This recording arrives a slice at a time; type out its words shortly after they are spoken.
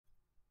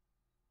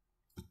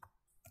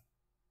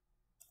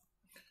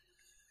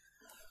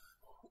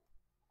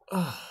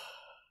Okay.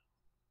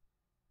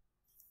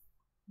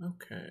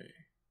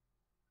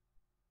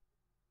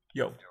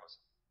 Yo.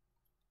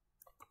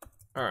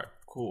 Alright,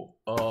 cool.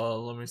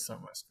 Let me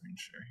start my screen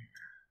share here.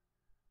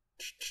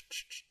 The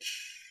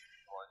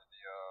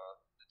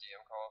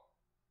DM call?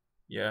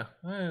 Yeah,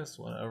 it's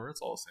whatever.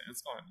 It's all the same.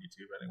 It's not on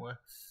YouTube anyway.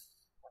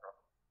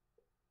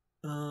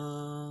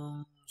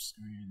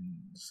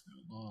 Screens go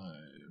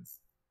live.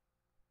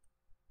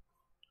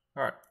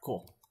 Alright,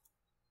 cool.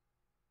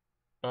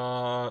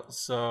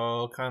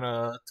 So kind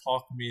of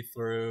talk me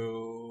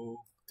through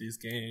these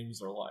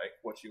games, or like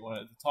what you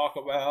wanted to talk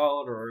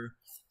about, or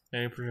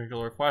any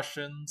particular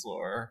questions,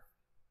 or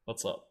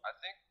what's up? I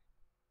think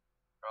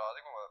one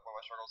of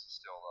my struggles is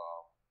still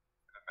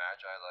if a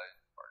Magi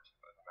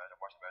I'm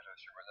watching Magi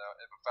stream right now.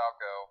 If a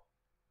Falco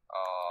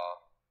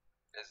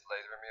is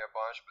lasering me a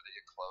bunch, but they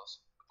get close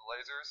with the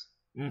lasers,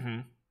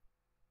 Mm-hmm.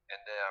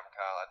 and then I'm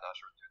not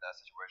sure what to do in that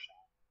situation.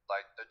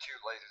 Like the two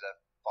lasers that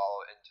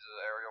follow into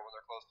the area when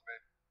they're close to me,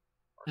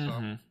 or so.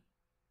 Mm-hmm.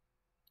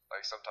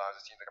 Like sometimes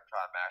it seems like I'm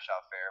trying to mash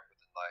out fair, but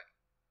then like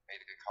I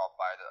need to get caught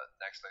by the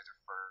next laser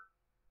first.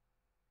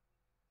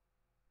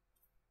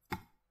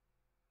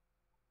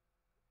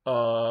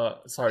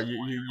 Sorry,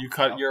 you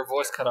cut your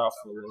voice cut off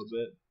for a little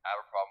bit. I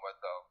have a problem with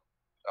though.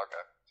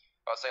 Okay,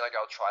 I was saying like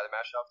I'll try to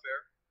mash out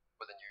fair,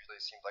 but then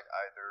usually it seems like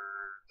either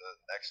the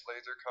next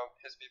laser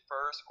hits me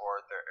first,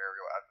 or their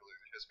aerial after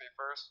laser hits me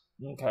first.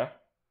 Okay.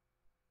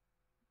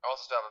 I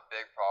also still have a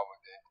big problem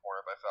with getting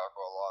cornered by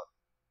Falco a lot.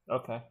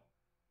 Okay.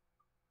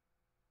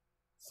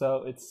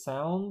 So it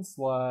sounds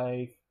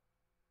like...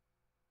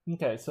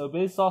 Okay, so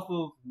based off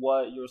of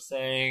what you're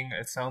saying,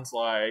 it sounds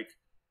like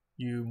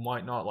you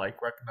might not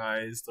like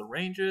recognize the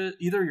ranges.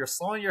 Either you're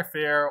slowing your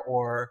fair,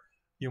 or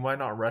you might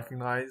not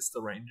recognize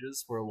the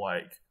ranges where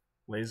like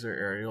laser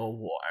aerial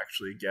will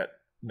actually get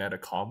meta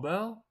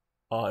combo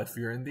if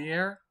you're in the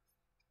air.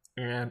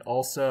 And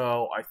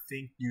also, I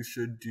think you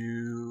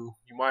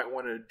might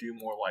want to do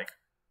more like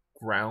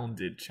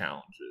grounded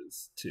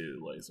challenges to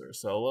laser.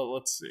 So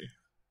let's see.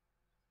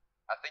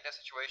 I think that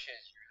situation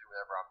is usually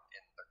whenever I'm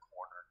in the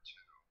corner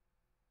too.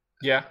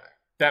 Yeah,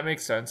 that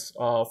makes sense.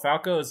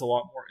 Falco is a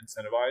lot more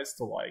incentivized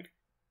to like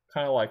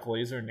kind of like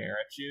laser nair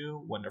at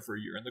you whenever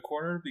you're in the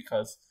corner,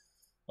 because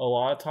a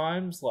lot of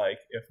times, like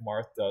if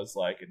Marth does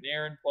like a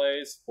nair in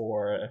place,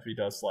 or if he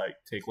does like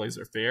take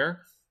laser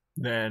fair,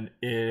 then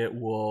it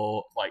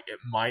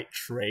might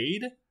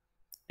trade,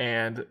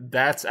 and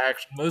that's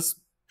actually,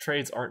 most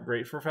trades aren't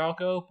great for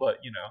Falco,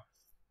 but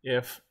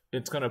if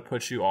it's gonna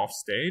put you off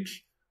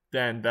stage,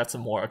 then that's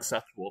a more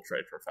acceptable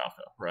trade for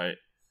Falco,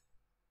 right?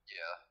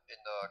 Yeah,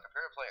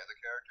 compared to playing other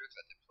characters,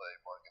 I did play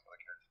more against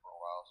other characters for a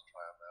while to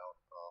try them out.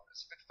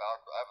 It's like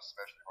Falco. I have a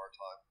especially hard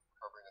time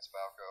recovering against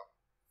Falco.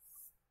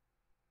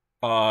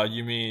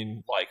 You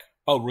mean like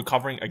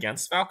recovering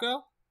against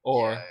Falco,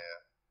 or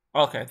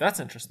yeah. Okay,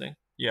 that's interesting.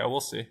 Yeah,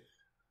 we'll see.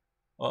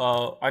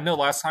 I know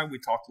last time we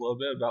talked a little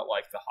bit about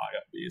like the high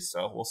up bees,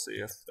 so we'll see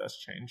if that's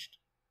changed.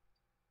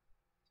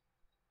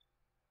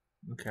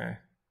 Okay.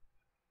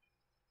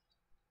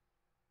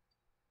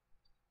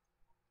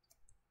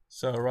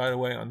 So right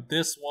away on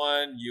this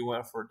one, you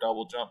went for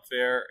double jump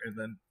fair, and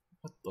then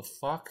what the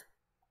fuck?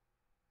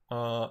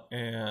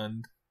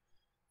 And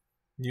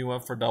you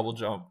went for double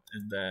jump,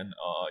 and then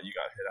you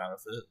got hit out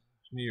of it.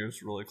 You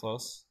was really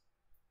close.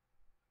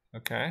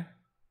 Okay.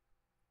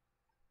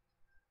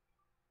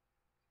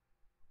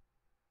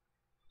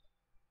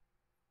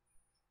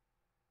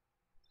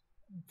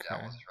 Yeah,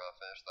 I wasn't sure to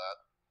finish that.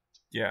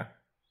 Yeah.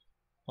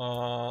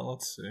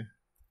 Let's see.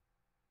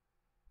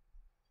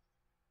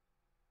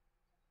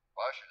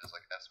 Well, I should just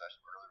like S-smash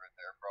him early right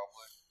there,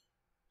 probably.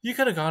 You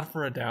could have gone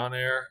for a down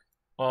air.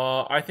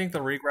 I think the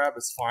regrab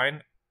is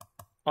fine.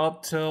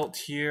 Up tilt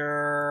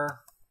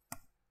here.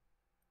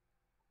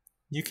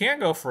 You can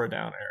go for a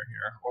down air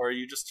here, or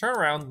you just turn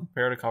around and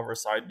prepare to cover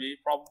side B,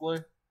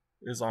 probably,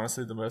 is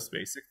honestly the most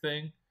basic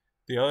thing.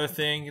 The other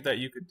thing that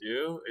you could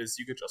do is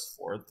you could just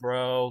forward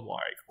throw,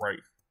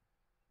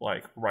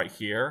 right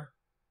here.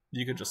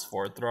 You could just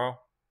forward throw.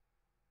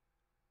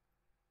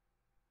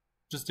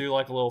 Just do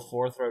like a little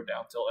forward throw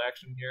down tilt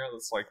action here.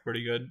 That's like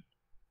pretty good.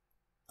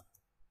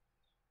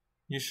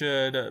 You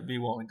should be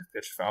willing to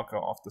pitch Falco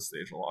off the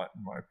stage a lot,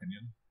 in my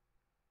opinion.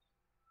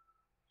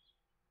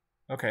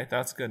 Okay,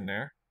 that's good in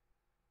there.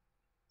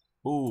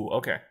 Ooh,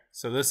 okay.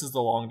 So this is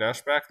the long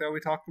dash back that we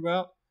talked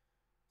about.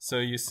 So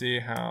you see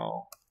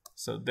how,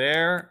 so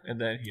there, and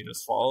then he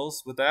just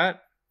follows with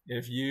that.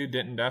 If you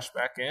didn't dash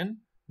back in,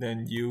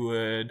 then you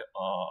would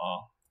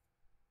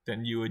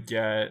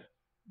get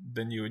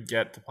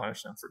to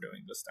punish them for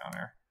doing this down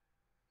air.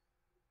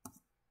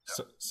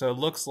 So it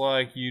looks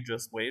like you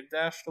just wave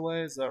dashed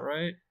away. Is that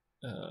right?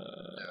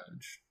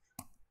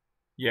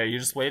 Yeah, you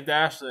just wave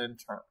dash and then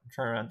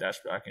turn around, dash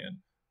back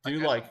in.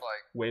 Do like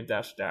wave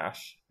dash,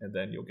 and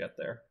then you'll get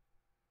there.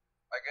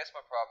 I guess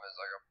my problem is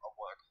like I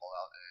want to call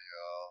out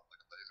a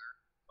laser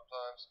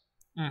sometimes,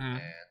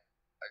 and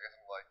I guess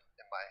I'm like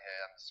in my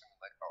head I'm assuming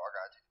like, oh, I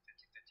gotta take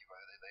 50-50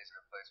 whether they laser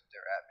in place if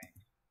they're at me,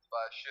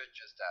 but I should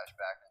just dash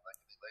back and like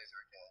if they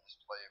laser again, just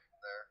play it from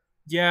there.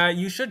 Yeah,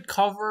 you should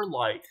cover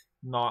like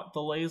not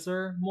the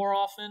laser more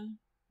often.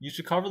 You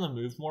should cover the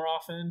move more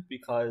often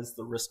because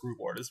the risk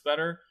reward is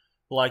better.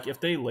 Like if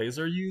they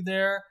laser you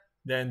there,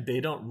 then they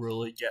don't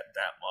really get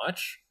that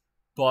much.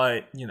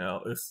 But, you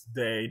know, if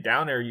they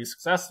down air you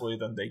successfully,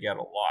 then they get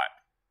a lot.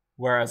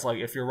 Whereas like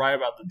if you're right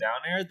about the down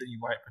air, then you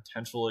might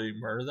potentially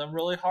murder them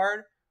really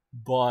hard.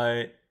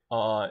 But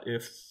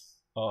if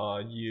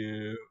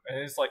you and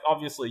it's like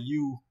obviously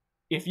you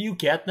if you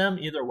get them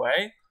either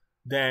way,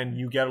 then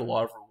you get a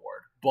lot of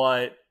reward.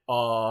 But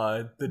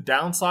the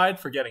downside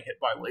for getting hit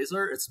by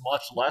laser, it's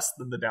much less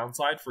than the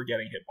downside for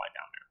getting hit by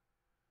down air.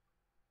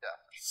 Yeah.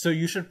 So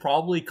you should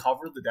probably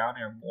cover the down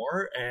air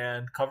more,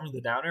 and covering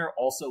the down air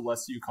also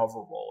lets you cover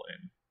roll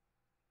in.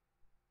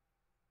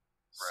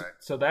 Right.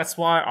 So that's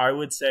why I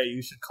would say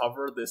you should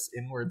cover this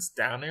inwards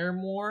down air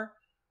more.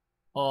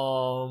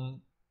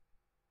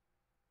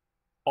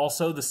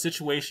 Also, the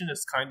situation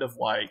is kind of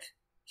like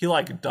he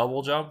like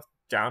double jump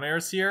down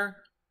airs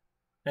here,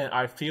 and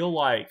I feel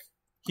like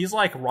he's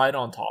like right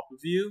on top of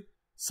you,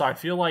 so I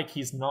feel like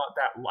he's not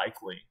that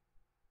likely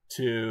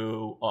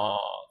to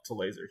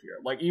laser here.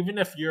 Like even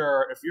if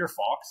you're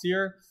Fox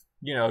here,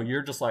 you know,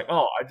 you're just like,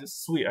 oh, I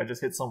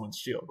just hit someone's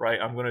shield, right?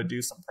 I'm gonna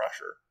do some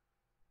pressure.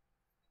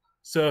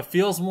 So it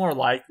feels more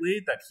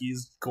likely that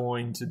he's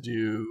going to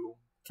do,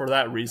 for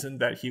that reason,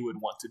 that he would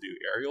want to do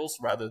aerials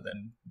rather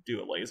than do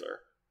a laser.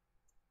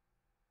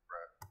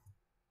 Right.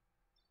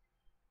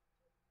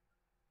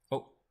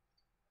 Oh,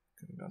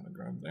 getting down the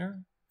ground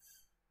there.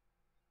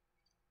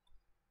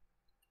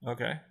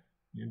 Okay,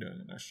 you're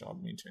doing a nice job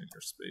maintaining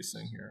your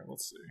spacing here.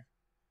 Let's see.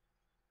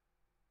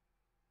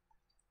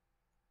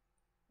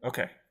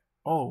 Okay.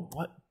 Oh,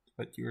 what?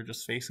 But you were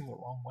just facing the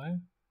wrong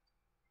way?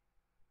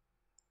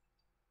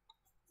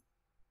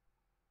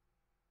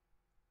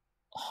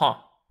 Huh.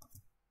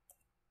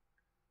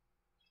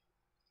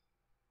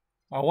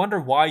 I wonder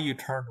why you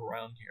turned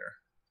around here.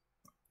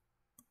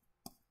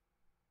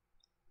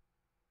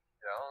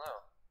 Yeah, I don't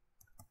know.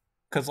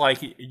 Because,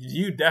 like,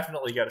 you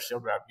definitely get a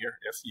shield grab here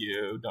if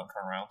you don't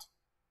turn around.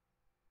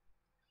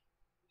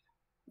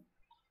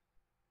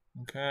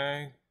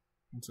 Okay.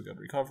 That's a good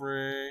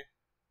recovery.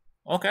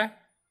 Okay.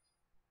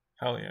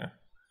 Hell yeah.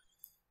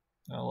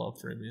 I love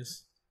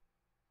freebies.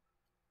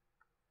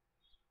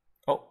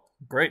 Oh,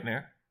 great,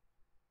 Nair.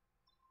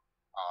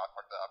 I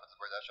fucked that up. It's a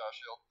bird that shot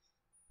shield.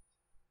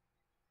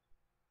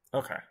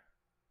 Okay.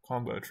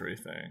 Combo tree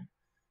thing.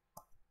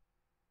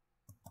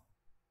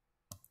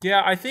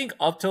 Yeah, I think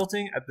up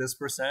tilting at this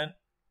percent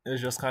is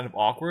just kind of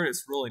awkward.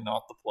 It's really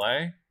not the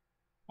play.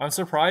 I'm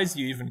surprised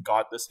you even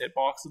got this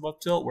hitbox of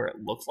up tilt where it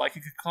looks like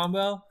it could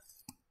combo,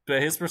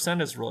 but his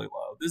percent is really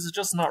low. This is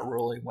just not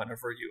really when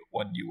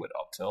you would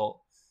up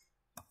tilt.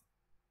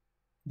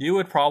 You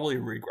would probably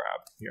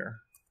regrab here.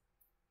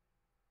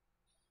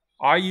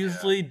 I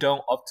usually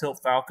don't up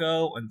tilt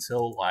Falco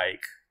until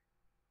like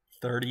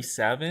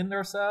 37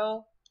 or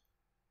so.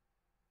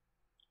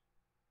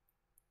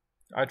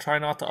 I try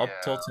not to up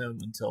tilt him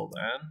until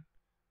then.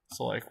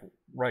 So like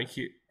right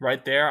here,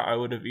 right there, I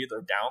would have either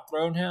down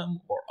thrown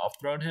him or up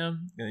thrown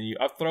him. And then you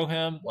up throw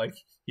him like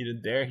he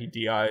did there. He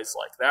DIs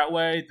like that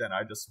way. Then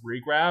I just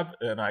regrab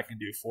and I can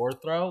do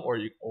forward throw,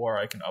 or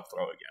I can up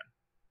throw again.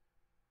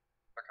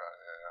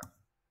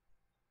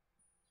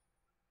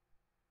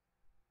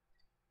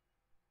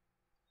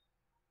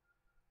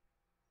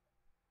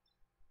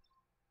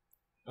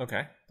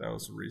 Okay, that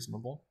was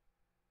reasonable.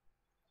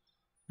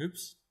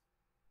 Oops.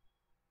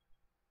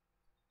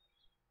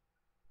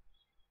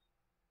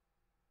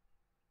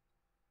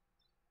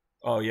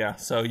 Oh yeah,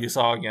 so you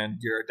saw again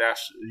your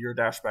dash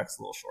back's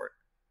a little short.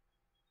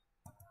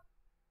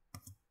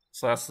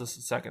 So that's the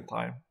second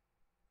time.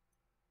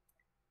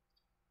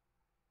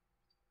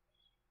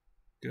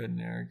 Good in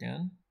there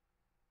again.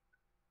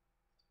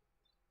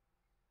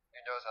 He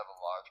does have a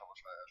lot of trouble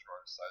trying to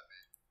edge side B.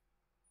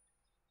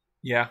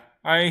 Yeah,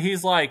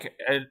 he's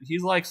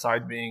like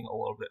side being a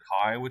little bit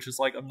high, which is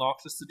like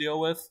obnoxious to deal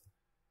with.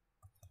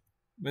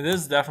 But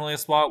this is definitely a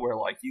spot where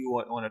like you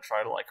want to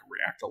try to like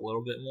react a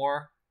little bit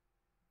more.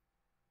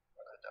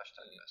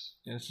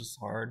 It's just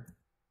hard.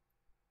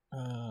 I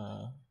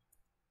feel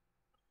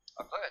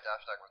like a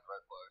dash attack was the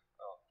right play.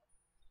 Oh.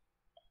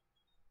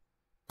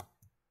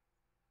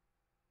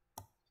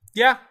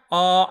 Yeah,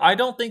 I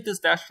don't think this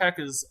dash attack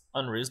is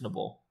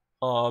unreasonable.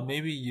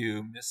 Maybe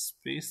you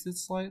misspaced it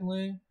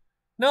slightly.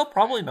 No,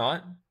 probably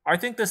not. I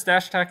think this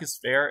dash attack is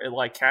fair. It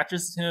like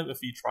catches him if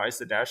he tries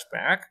to dash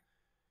back.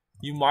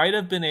 You might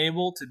have been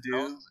able to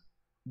do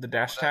the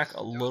dash attack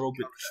a little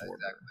bit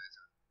shorter.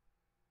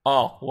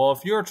 Oh, well,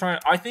 if you were trying,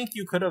 I think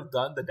you could have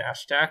done the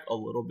dash attack a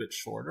little bit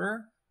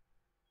shorter.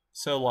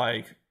 So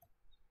like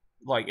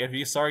if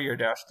you start your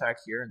dash attack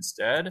here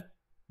instead,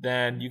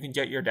 then you can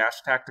get your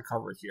dash attack to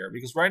cover here.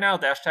 Because right now,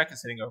 dash attack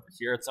is hitting over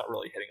here. It's not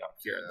really hitting up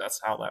here. And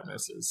that's how that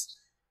misses.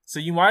 So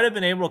you might have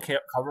been able to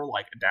cover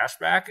like a dash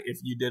back if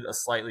you did a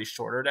slightly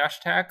shorter dash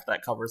attack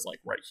that covers like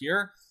right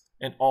here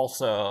and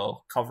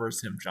also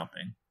covers him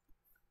jumping.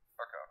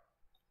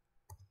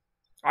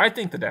 Okay. I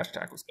think the dash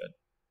attack was good.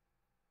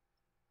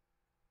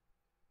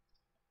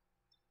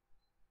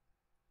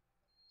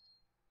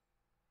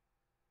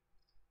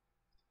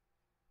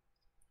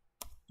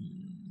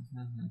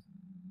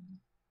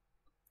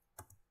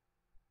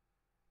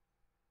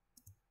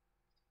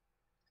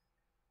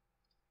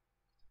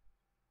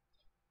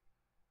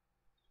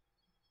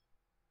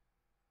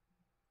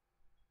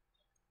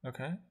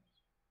 Okay.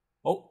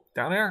 Oh,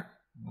 down air.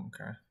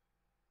 Okay.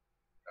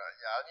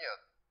 Yeah, I need to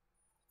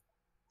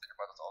think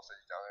about this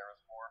offstage down there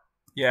more.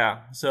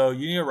 Yeah, so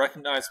you need to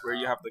recognize where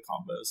you have the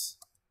combos.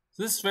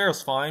 So this sphere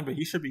is fine, but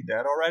he should be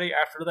dead already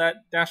after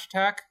that dash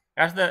attack.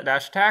 After that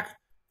dash attack,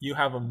 you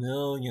have a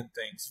million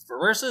things.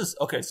 Versus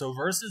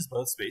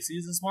both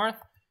species in Smarth,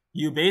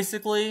 you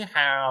basically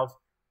have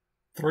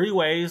 3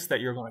 ways that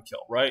you're going to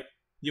kill, right?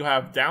 You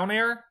have down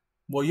air.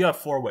 Well, you have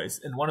 4 ways,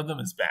 and one of them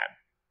is bad.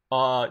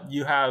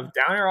 You have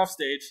down air off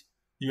stage,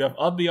 you have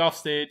up B off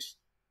stage,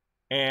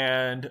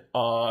 and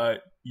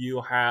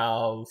you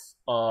have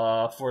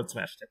forward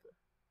smash tipper.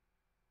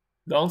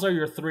 Those are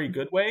your 3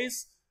 good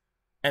ways,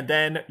 and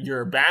then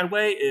your bad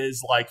way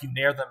is like you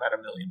nair them at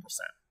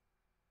 1,000,000%.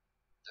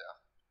 Yeah.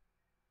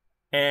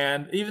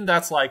 And even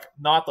that's like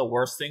not the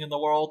worst thing in the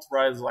world,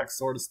 right? It's like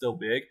sort of still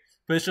big,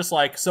 but it's just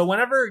like, so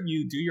whenever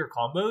you do your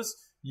combos,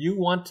 you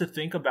want to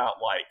think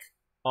about like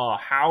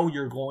how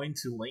you're going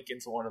to link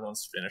into one of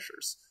those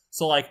finishers.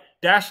 So like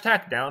dash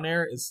attack down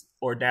air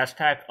or dash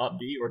attack up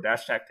B or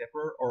dash attack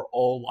tipper are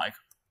all like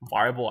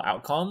viable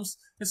outcomes.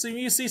 And so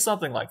you see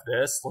something like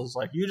this, it's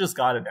like you just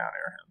gotta down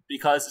air him.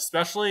 Because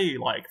especially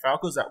like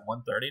Falco's at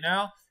 130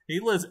 now, if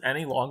he lives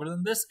any longer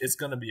than this, it's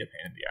gonna be a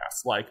pain in the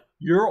ass. Like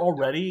you're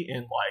already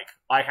in like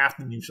I have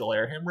to neutral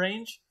air him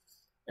range.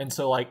 And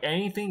so like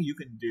anything you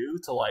can do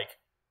to like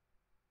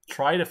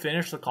try to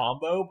finish the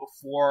combo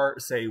before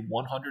say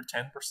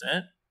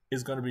 110%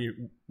 is gonna be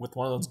with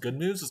one of those good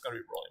moves is gonna be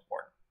really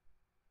important.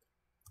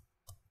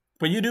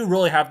 But you do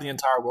really have the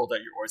entire world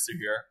at your oyster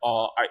here.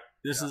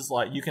 This is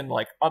like you can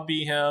like up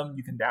B him,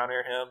 you can down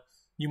air him.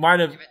 You might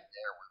have Even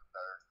air was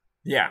better.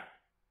 Yeah,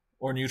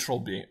 or neutral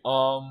B.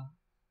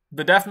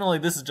 But definitely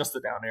this is just a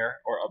down air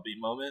or up B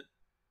moment.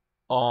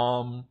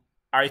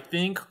 I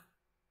think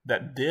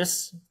that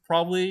this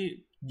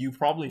you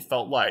probably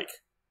felt like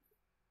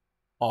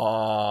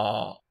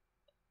you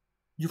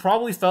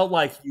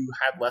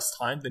had less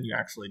time than you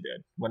actually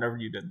did whenever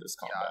you did this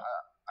combat. Yeah,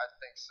 I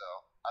think so.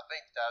 I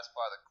think that's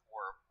by the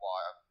core of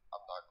why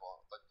I'm not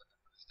going like looking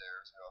for the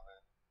stairs. You know what I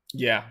mean?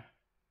 Yeah.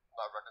 I'm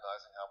not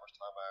recognizing how much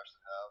time I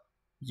actually have.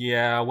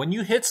 Yeah, when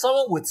you hit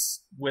someone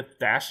with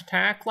dash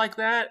attack like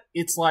that,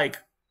 it's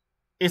like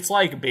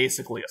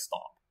basically a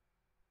stomp.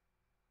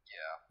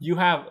 Yeah. You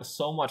have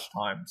so much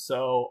time.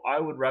 So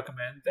I would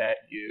recommend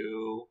that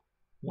you,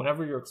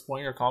 whenever you're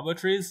exploring your combo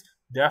trees,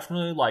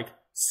 definitely like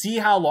see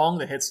how long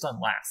the hit stun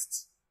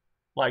lasts.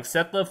 Like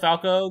set the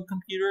Falco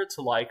computer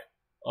to like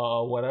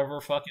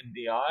whatever fucking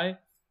DI,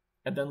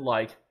 and then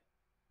like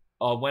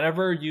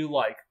whenever you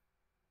like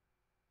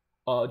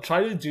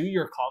try to do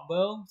your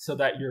combo so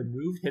that your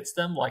move hits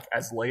them like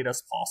as late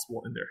as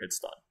possible in their hit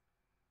stun.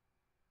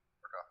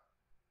 Okay.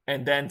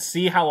 And then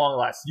see how long it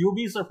lasts. You'll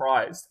be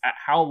surprised at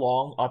how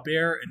long up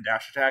air and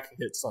dash attack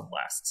hit stun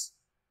lasts.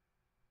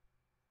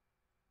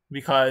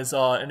 Because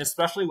and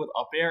especially with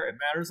up air, it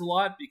matters a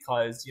lot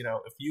because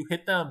if you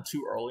hit them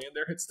too early in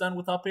their hit stun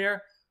with up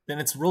air, then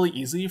it's really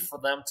easy for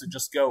them to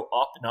just go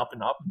up and up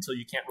and up until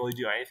you can't really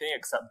do anything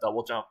except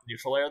double jump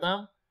neutral air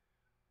them.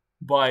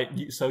 But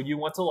so you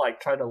want to like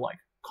try to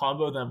like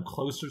combo them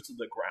closer to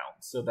the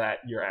ground so that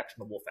you're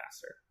actionable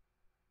faster.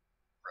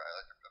 Right,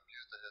 like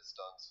abuse the hit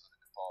stuns so they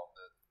can fall a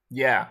bit.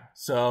 Yeah,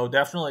 so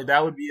definitely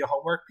that would be a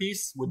homework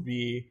piece. Would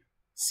be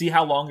see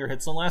how long your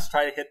hit stun lasts.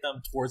 Try to hit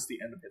them towards the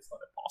end of hit stun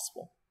if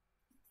possible.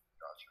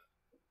 Gotcha.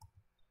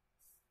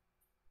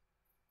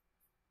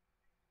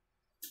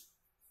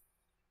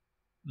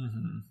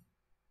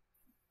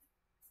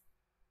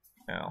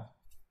 Yeah.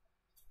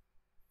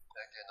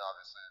 Again,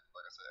 obviously,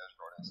 like I said, edge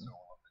guarding is still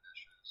one of the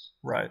issues.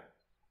 Right.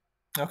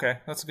 Okay,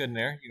 that's a good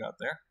nair you got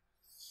there.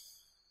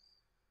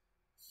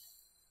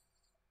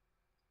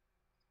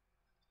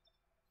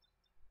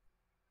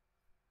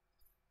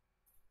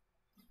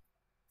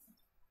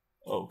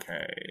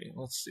 Okay,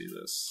 let's see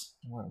this.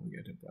 Why don't we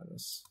get hit by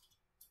this?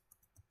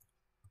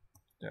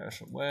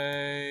 Dash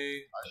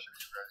away. I should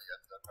be ready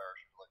at the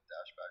parachute, like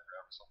dash back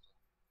grab or something.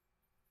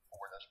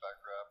 Or dash back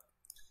grab.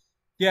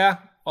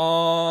 Yeah,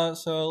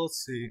 so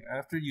let's see.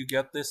 After you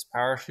get this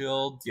power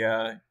shield,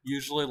 yeah,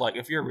 usually like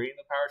if you're reading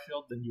the power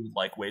shield, then you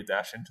like wave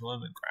dash into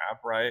him and grab,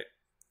 right?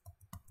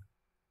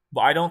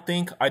 But I don't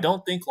think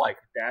like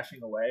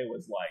dashing away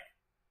was like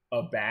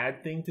a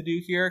bad thing to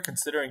do here,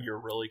 considering you're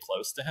really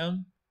close to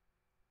him.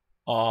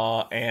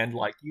 And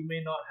like you may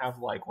not have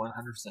like 100%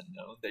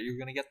 known that you're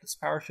gonna get this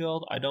power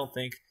shield. I don't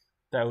think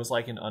that was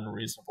like an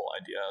unreasonable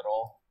idea at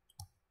all.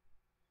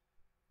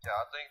 Yeah,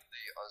 I think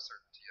the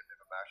uncertainty of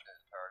him actually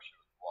his power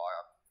shield is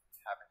why I'm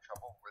having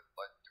trouble with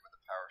like doing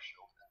the power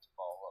shield into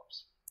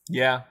follow-ups.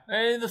 Yeah,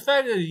 and the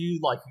fact that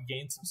you like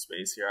gain some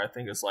space here, I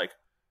think is like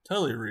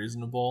totally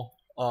reasonable.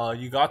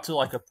 You got to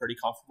like a pretty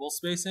comfortable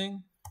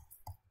spacing.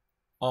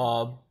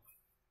 But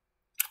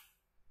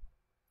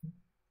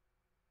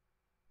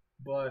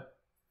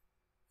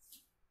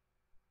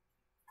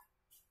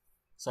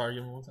Sorry,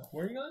 give me one second.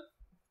 Where are you going?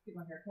 Get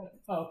my hair cut.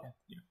 Oh, okay.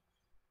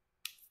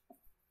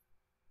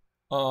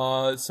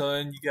 Yeah. So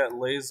then you get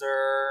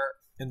laser,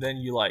 and then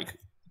you like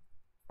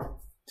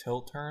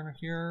tilt turn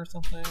here or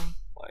something,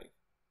 like.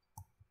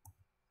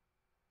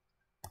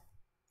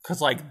 Because,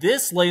 like,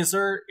 this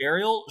laser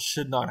aerial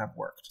should not have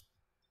worked.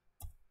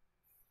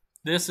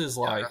 This is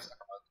like...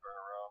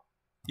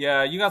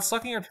 Yeah, you got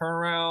stuck in your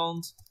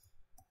turnaround.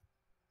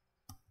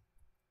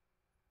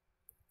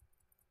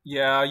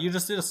 Yeah, you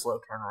just did a slow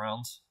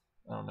turnaround.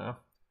 I don't know.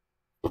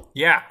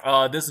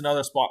 Yeah, this is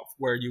another spot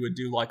where you would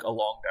do, like, a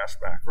long dash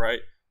back, right?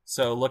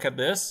 So, look at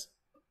this.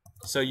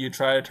 So, you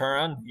try to turn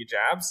around, you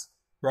jabs,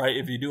 right?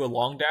 If you do a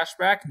long dash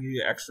back and you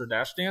do extra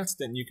dash dance,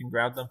 then you can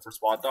grab them for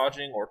spot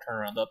dodging or turn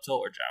around up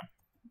tilt or jab.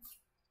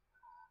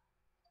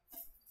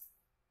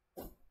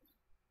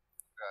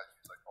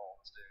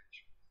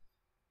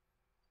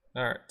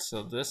 Alright,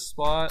 so this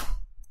spot,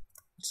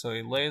 so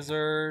he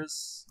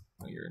lasers,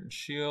 you're in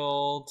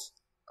shield,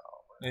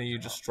 and you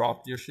just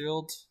dropped your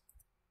shield.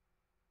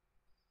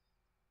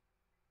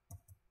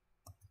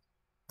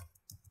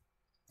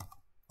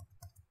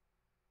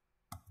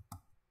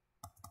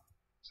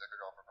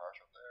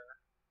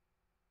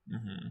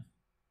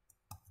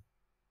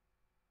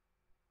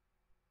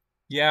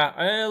 Yeah,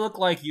 it looked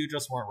like you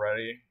just weren't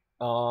ready.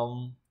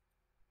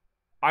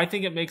 I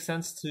think it makes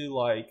sense to,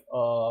 like,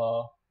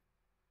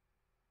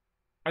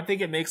 I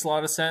think it makes a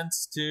lot of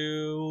sense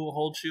to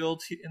hold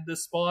shield in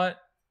this spot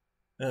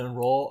and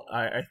roll.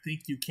 I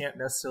think you can't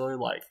necessarily,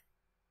 like...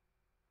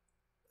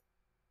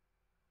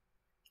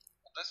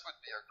 This would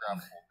be a grab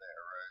hold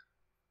there, right?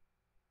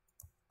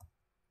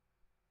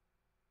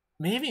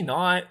 Maybe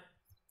not.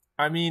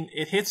 I mean,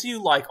 it hits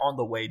you, like, on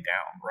the way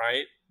down,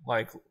 right?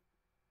 Like...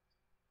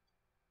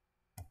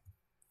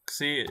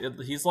 See,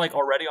 he's, like,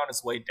 already on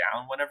his way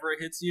down whenever it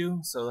hits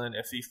you. So then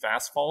if he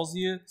fast falls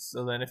it...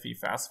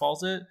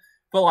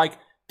 But, like...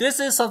 This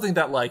is something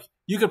that, like,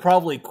 you could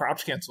probably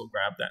crouch cancel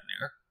grab that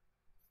near.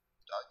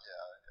 Yeah.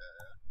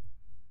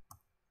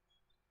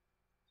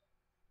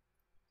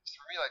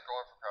 For me, like,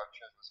 going for crouch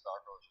cancel with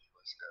Falco is just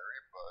really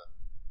scary, but...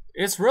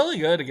 It's really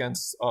good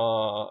against,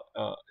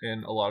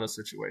 in a lot of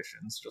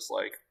situations. Just,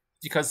 like,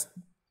 because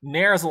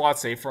Nair is a lot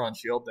safer on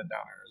shield than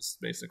down air is,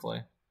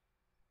 basically.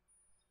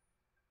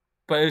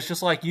 But it's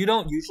just, like, you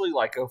don't usually,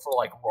 like, go for,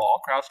 like, raw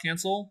crouch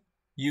cancel.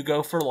 You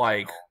go for,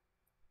 like...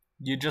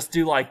 You just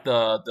do, like,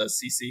 the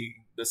CC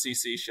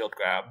shield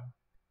grab.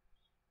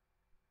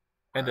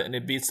 And then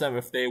it beats them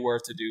if they were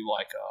to do,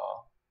 like,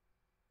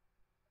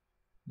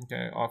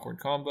 okay,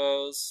 awkward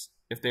combos.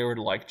 If they were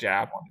to, like,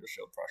 jab on your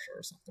shield pressure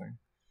or something.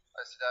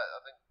 I see that. I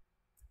think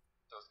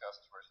those kind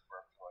of situations where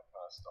I'm feeling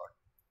kind of stuck.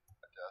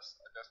 I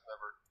guess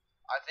whenever...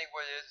 I think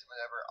what it is,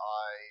 whenever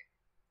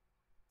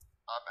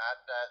I'm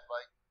at that,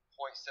 like,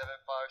 0.75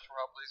 short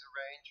hop laser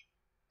range,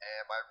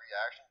 and my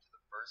reaction to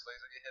the first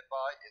laser get hit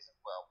by isn't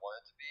what I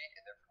want it to be,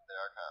 and then from there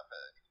I kind of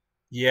panic.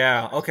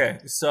 Yeah, okay.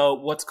 So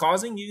what's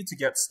causing you to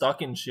get stuck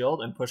in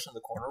shield and push in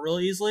the corner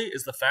really easily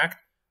is the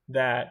fact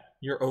that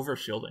you're over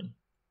shielding.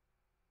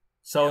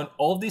 So in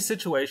all of these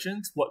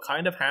situations, what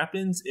kind of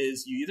happens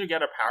is you either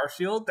get a power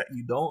shield that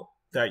you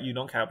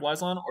don't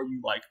capitalize on, or you,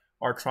 like,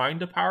 are trying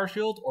to power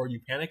shield, or you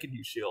panic and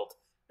you shield.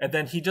 And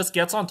then he just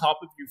gets on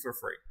top of you for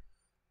free.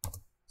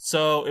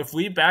 So if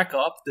we back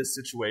up this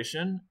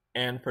situation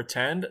and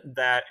pretend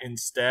that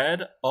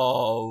instead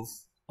of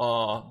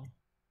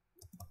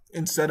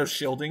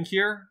shielding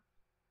here,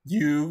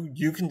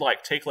 you can,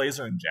 like, take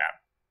laser and jab.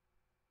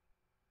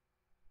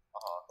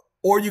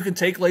 Or you can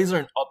take laser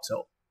and up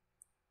tilt.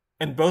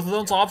 And both of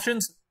those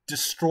options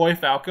destroy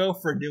Falco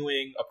for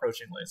doing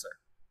approaching laser.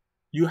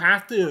 You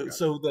have to... Okay.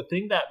 So the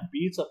thing that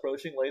beats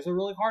approaching laser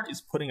really hard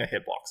is putting a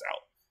hitbox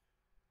out.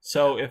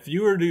 So if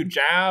you were to do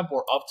jab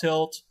or up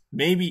tilt,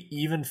 maybe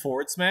even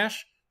forward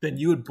smash, then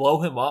you would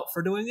blow him up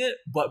for doing it.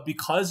 But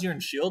because you're in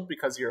shield,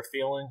 because you're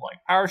feeling like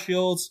power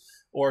shields,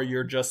 or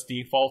you're just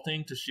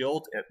defaulting to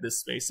shield at this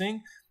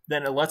spacing,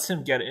 then it lets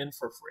him get in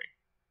for free.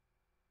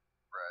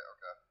 Right,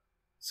 okay.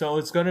 So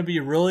it's going to be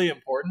really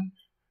important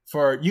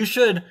you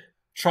should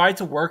try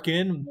to work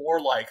in more,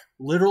 like,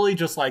 literally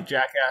just, like,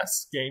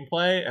 jackass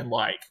gameplay, and,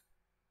 like,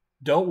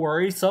 don't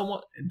worry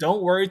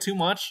too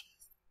much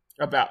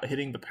about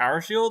hitting the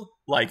power shield.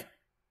 Like,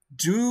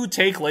 do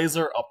take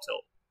laser up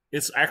tilt.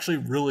 It's actually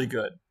really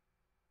good.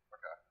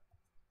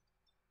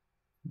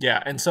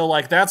 Yeah, and so,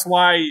 like, that's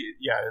why,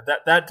 yeah,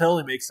 that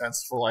totally makes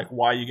sense for, like,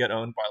 why you get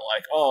owned by,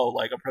 like, oh,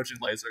 like, approaching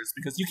lasers,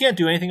 because you can't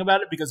do anything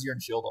about it because you're in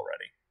shield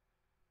already.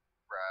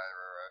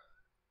 Right.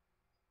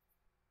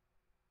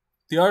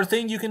 The other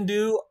thing you can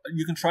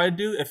try to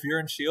do if you're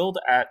in shield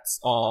at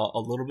a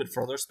little bit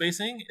further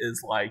spacing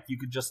is, like, you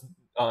could just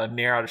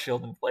nair out a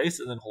shield in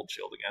place and then hold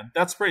shield again.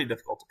 That's pretty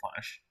difficult to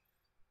punish.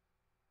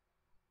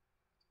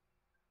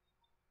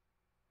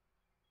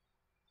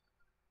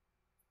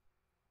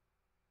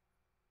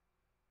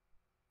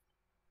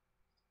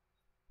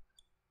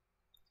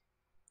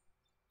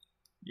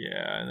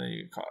 Yeah, and then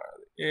you get caught out of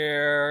the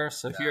air.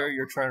 So yeah, here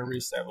you're trying to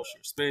reestablish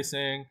your spacing.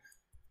 I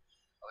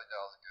think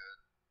that was a good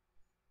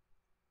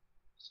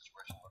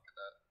situation to look at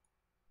that.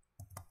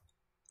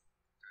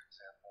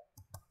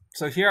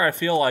 So here I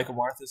feel like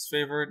Martha's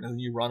favored, and then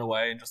you run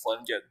away and just let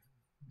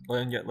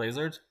him get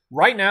lasered.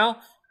 Right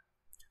now,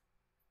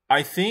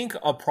 I think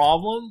a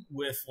problem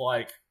with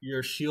like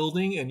your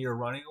shielding and your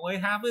running away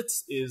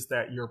habits is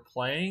that you're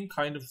playing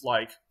kind of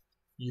like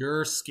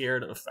you're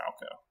scared of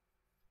Falco.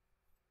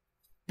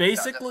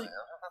 Basically,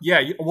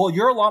 yeah. Well,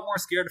 you're a lot more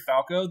scared of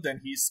Falco than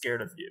he's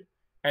scared of you,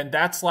 and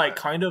that's like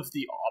kind of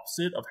the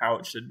opposite of how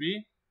it should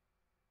be.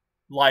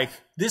 Like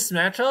this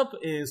matchup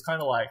is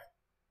kind of like,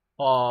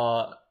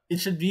 it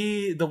should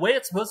be the way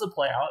it's supposed to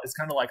play out. Is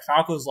kind of like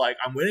Falco's like,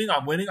 I'm winning,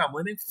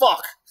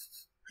 fuck,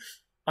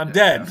 I'm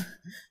dead.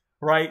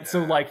 Right? Yeah.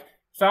 So, like,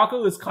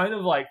 Falco is kind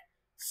of, like,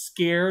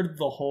 scared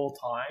the whole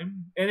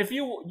time. And if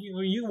you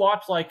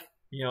watch, like,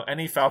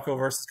 any Falco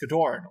versus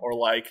Kadorn, or,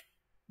 like,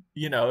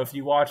 if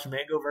you watch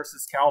Mango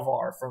versus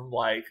Calvar from,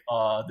 like,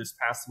 this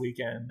past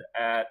weekend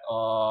at,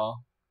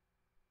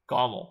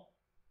 Gommel,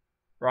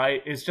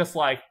 right? It's just,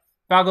 like,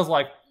 Falco's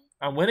like,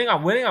 I'm winning,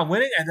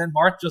 and then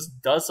Marth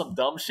just does some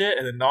dumb shit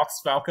and then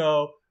knocks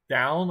Falco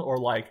down or,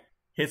 like,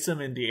 hits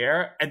him in the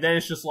air, and then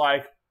it's just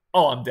like,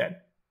 oh, I'm dead.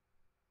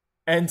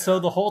 And so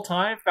the whole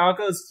time,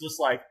 Falco is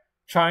just, like,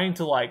 trying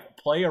to, like,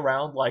 play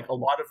around, like, a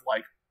lot of,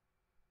 like,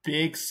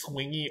 big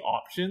swingy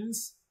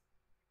options.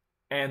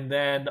 And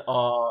then,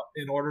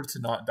 in order to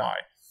not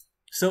die.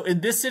 So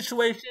in this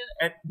situation,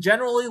 and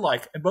generally,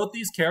 like, and both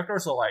these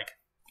characters are, like,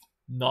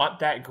 not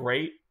that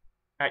great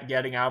at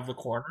getting out of the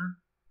corner.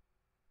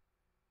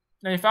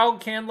 And Falco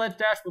can let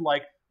dash, but,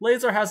 like,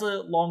 Laser has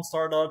a long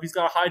startup, he's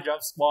got a high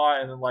jump spot,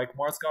 and then, like,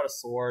 Marth's got a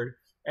sword.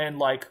 And,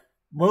 like,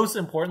 most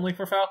importantly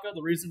for Falco,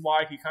 the reason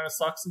why he kind of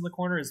sucks in the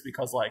corner is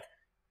because, like,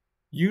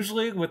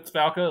 usually with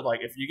Falco,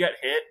 like, if you get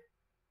hit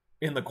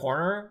in the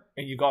corner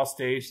and you go off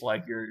stage,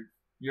 like,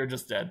 you're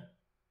just dead.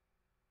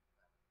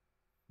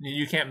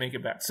 You can't make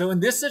it back. So in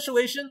this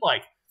situation,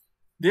 like,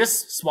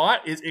 this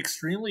spot is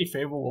extremely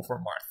favorable for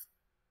Marth.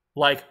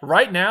 Like,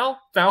 right now,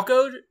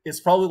 Falco is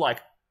probably like,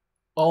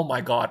 oh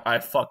my god, I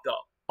fucked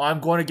up.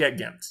 I'm going to get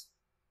gimped.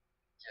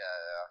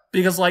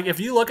 Because, like, if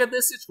you look at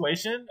this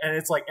situation, and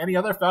it's like any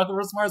other Falco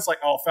versus Marth, it's like,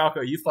 oh, Falco,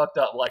 you fucked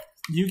up. Like,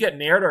 you get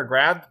nared or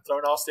grabbed,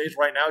 thrown off stage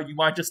right now, you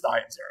might just die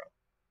at 0.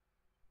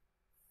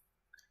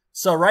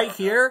 So right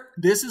here,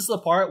 this is the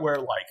part where,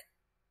 like,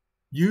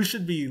 you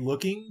should be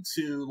looking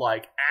to,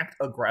 like, act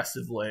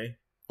aggressively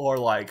or,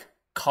 like,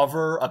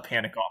 cover a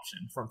panic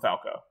option from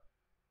Falco.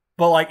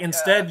 But, like,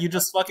 instead, you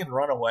just fucking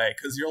run away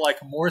because you're, like,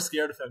 more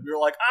scared of him. You're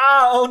like,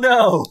 oh no!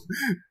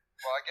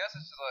 Well, I guess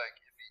it's just, like,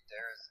 if he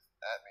dares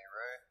at me,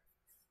 right?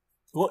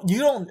 Well, you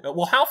don't.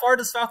 Well, how far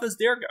does Falco's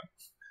dare go?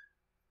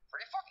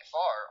 Pretty fucking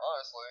far,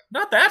 honestly.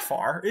 Not that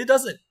far. It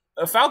doesn't.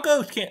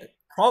 Falco can't.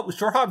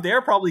 Short hop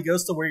dare probably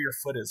goes to where your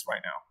foot is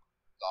right now.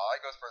 Nah,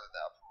 it goes further than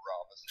that. I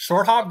promise.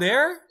 Short hop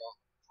dare?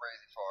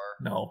 Crazy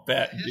far. No,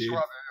 bet, His dude.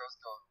 short hop dare goes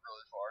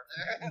really far,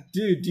 dude.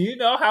 Dude, do you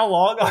know how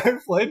long I've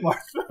played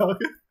Marth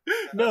Falcon?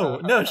 No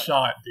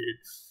shot,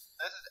 dude.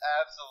 This is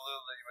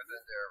absolutely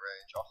within their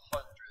range,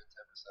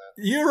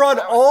 110%. You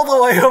run all the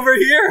way over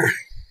here.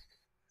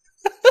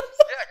 Yeah,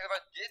 because if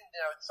I didn't,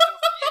 I would still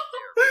be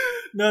here.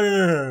 No.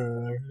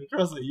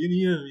 Trust me, you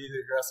need to be the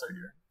aggressor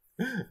here.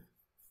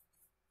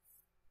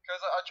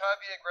 Because I tried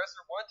to be an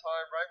aggressor one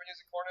time, right when he was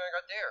in the corner, and I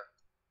got dared.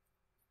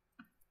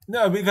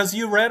 No, because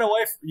you ran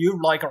away. You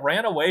like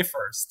ran away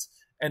first,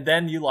 and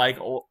then you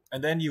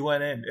and then you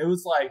went in. It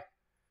was like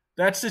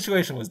that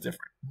situation was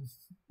different.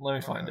 Let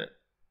me find it.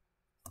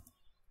 It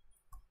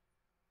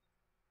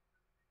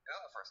was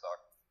in the first doc.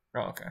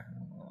 Oh, okay.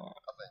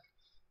 I think.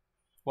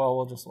 Well,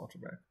 we'll just watch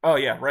it back. Oh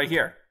yeah, right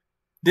here.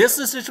 The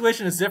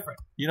situation is different.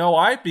 You know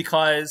why?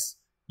 Because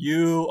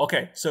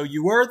so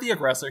you were the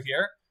aggressor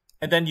here,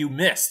 and then you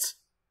missed.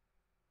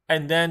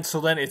 And then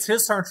it's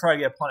his turn to try to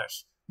get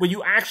punished. But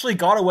you actually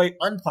got away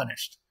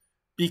unpunished.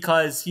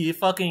 Because he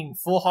fucking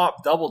full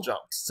hop double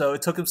jumped. So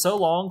it took him so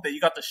long that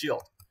you got the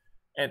shield.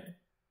 And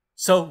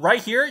so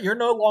right here, you're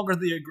no longer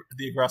the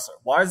aggressor.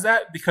 Why is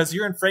that? Because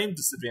you're in frame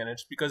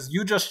disadvantage. Because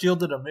you just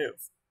shielded a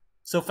move.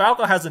 So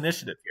Falco has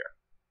initiative here.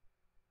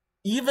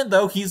 Even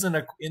though he's in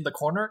the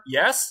corner,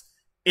 yes,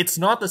 it's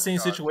not the same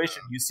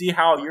situation. You see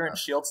how you're in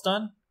shield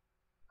stun?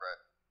 Right.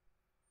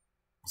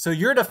 So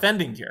you're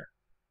defending here.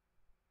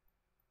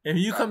 If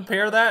you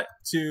compare that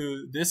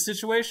to this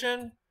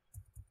situation,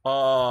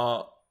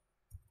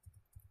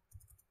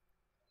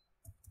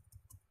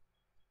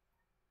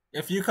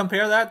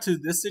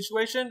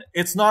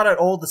 it's not at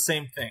all the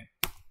same thing.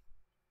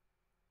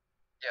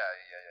 Yeah.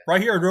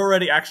 Right here, they're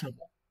already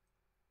actionable.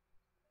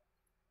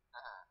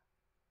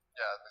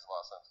 Yeah, that makes a lot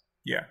of sense.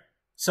 Yeah.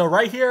 So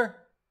right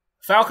here,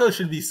 Falco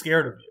should be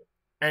scared of you.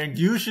 And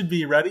you should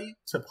be ready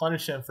to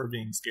punish him for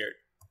being scared.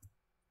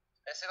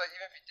 And see, like,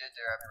 even if he did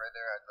dare at me right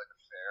there, I'd like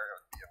a fair, it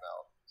would be him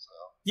out. So.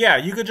 Yeah,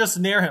 you could just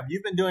nair him.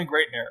 You've been doing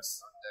great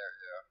nairs.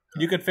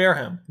 Yeah. You could fair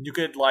him. You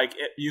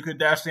could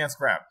dash dance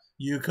grab.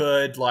 You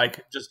could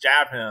just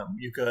jab him.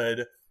 You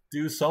could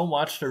do so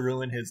much to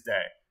ruin his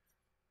day.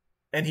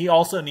 And he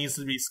also needs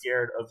to be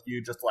scared of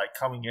you just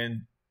coming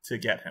in to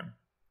get him.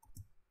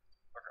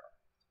 Okay.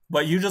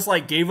 But you just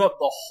gave up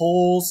the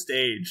whole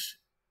stage.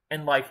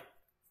 And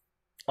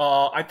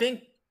I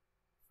think,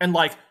 and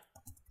like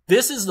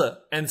this is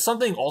and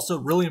something also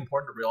really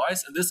important to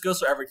realize, and this goes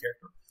for every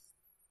character.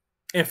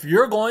 If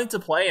you're going to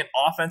play an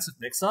offensive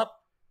mix-up,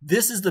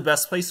 this is the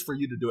best place for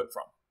you to do it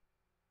from.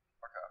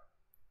 Okay.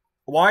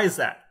 Why is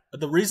that?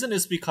 The reason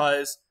is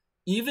because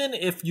even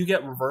if you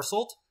get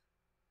reversaled,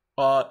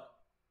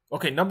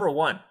 okay, number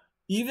one,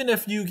 even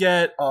if you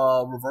get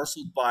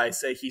reversaled by,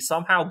 say, he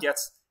somehow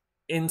gets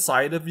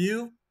inside of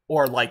you,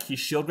 or like he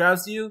shield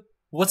grabs you,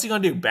 what's he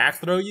gonna do? Back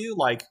throw you?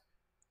 Like,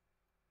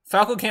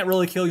 Falco can't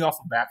really kill you off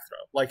a back throw.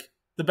 Like,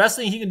 the best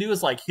thing he can do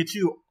is like hit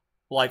you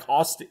like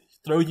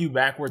throw you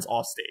backwards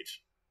off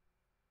stage.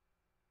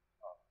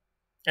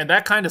 And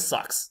that kind of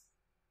sucks.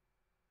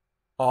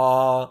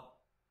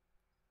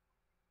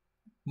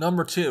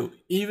 Number two,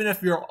 even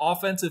if your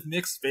offensive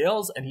mix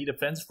fails and he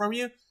defends from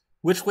you,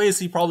 which way is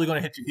he probably going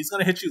to hit you? He's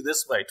going to hit you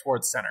this way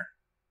towards center.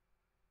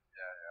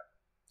 Yeah.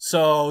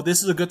 So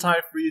this is a good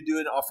time for you to do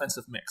an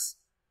offensive mix.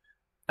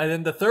 And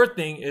then the third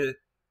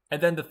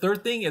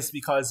thing is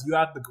because you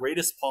have the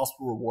greatest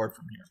possible reward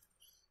from here.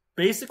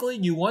 Basically,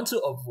 you want to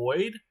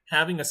avoid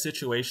having a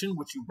situation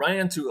which you run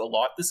into a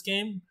lot this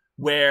game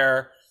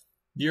where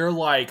you're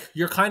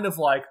kind of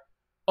like,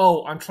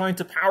 oh, I'm trying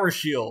to power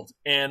shield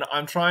and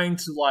I'm trying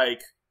to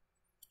like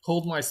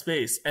hold my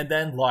space, and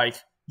then like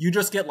you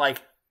just get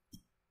like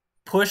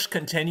pushed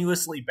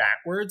continuously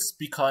backwards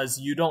because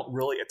you don't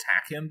really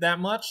attack him that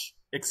much,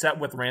 except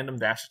with random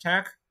dash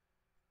attack.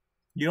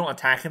 You don't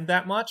attack him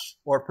that much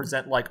or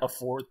present like a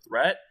forward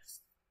threat.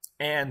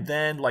 And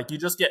then like you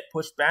just get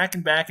pushed back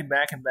and back and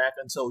back and back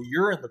until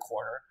you're in the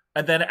corner.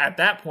 And then at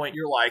that point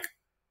you're like,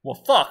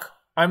 well, fuck,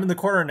 I'm in the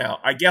corner now.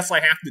 I guess I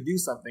have to do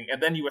something.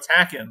 And then you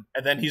attack him,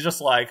 and then he's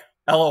just like,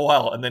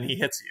 LOL, and then he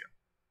hits you.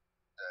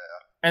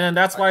 Yeah. And then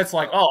that's why it's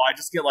like, oh, I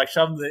just get like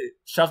shoved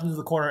into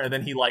the corner, and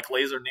then he like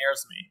laser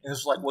nairs me. And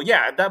it's like, well,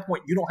 yeah, at that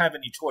point you don't have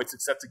any choice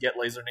except to get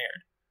laser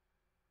naired.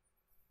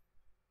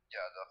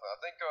 Yeah, definitely. I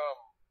think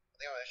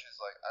my issue is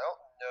like I don't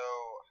know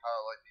how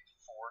to like be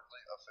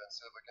forwardly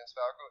offensive against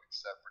Falco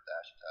except for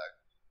dash attack.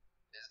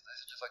 Is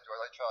this just like, do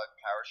I like try like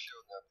power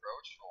shield and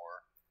approach,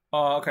 or?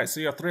 Okay,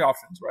 so you have three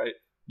options, right?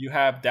 You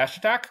have dash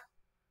attack.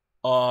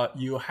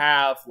 You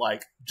have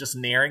like just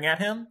nairing at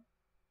him,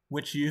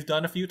 which you've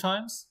done a few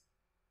times.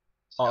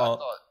 See, I thought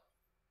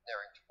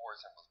nairing towards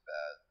him was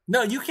bad.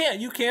 No, you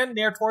can't. You can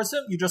nair towards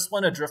him. You just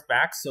want to drift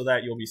back so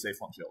that you'll be safe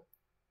on shield.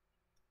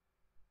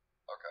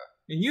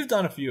 Okay. And you've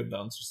done a few of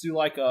them. So just do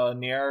like a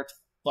nair,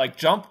 like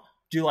jump.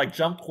 Do like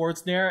jump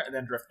towards nair and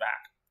then drift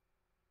back,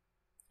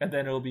 and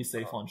then it'll be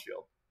safe on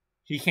shield.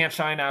 He can't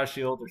shine out of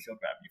shield or shield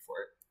grab you for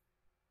it.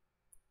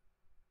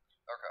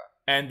 Okay.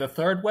 And the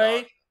third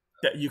way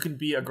that you can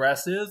be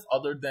aggressive,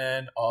 other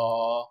than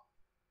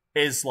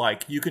is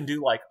like you can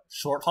do like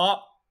short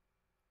hop.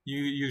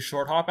 You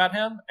short hop at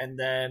him, and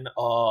then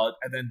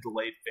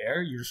delayed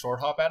fair. You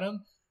short hop at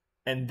him,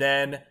 and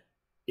then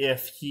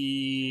if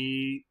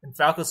he and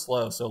Falco's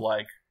slow, so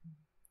like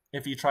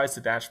if he tries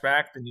to dash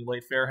back, then you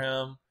late fair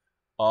him.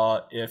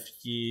 If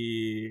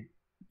he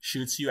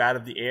shoots you out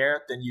of the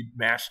air, then you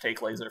mash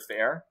take laser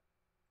fair.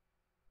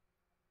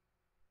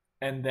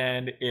 And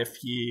then if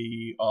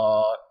he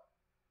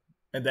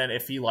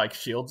like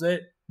shields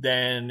it,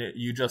 then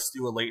you just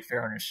do a late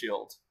fair on his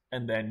shield,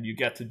 and then you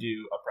get to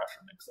do a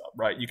pressure mix up,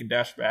 right? You can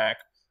dash back,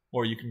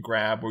 or you can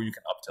grab, or you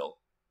can up tilt.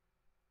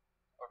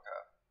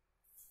 Okay.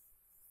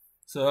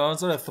 So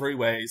those are the three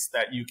ways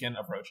that you can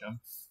approach him.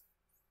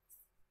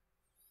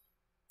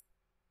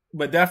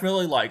 But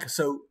definitely like,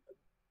 so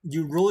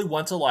you really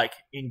want to like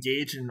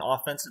engage in an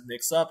offensive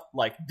mix-up.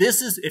 Like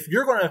this is, if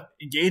you're going to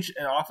engage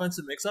in an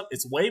offensive mix-up,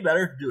 it's way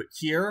better to do it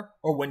here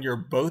or when you're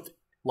both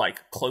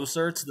like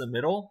closer to the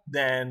middle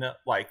than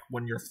like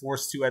when you're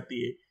forced to at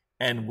the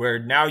end, where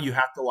now you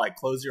have to like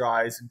close your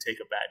eyes and take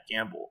a bad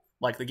gamble.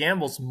 Like the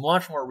gamble's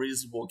much more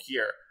reasonable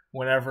here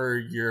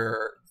whenever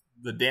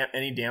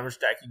any damage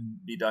that can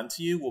be done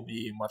to you will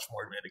be much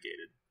more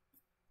mitigated.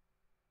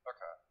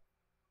 Okay.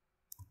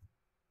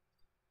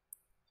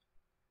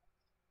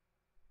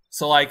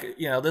 So like,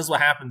 you know, this is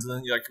what happens, and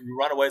then you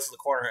run away to the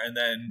corner, and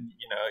then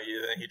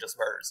then he just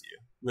murders you.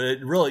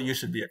 But really, you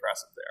should be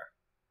aggressive there.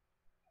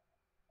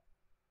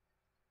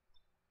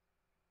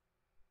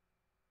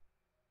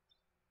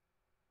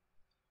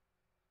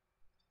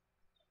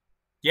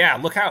 Yeah,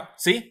 look how.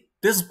 See,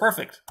 this is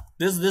perfect.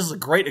 This is a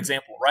great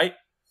example, right?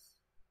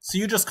 So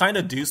you just kind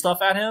of do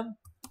stuff at him,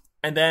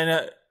 and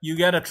then you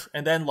get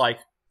and then like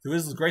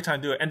this is a great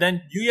time to do it, and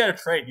then you get a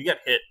trade. You get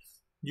hit.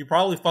 You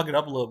probably fuck it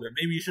up a little bit.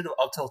 Maybe you should have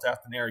up tilted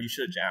after nair. You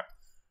should have jabbed.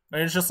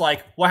 And it's just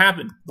like, what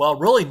happened? Well,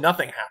 really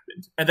nothing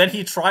happened. And then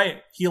he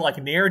like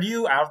naired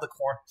you out of the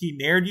corner. He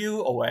naired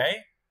you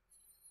away.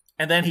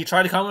 And then he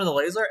tried to come in the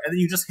laser, and then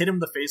you just hit him in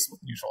the face with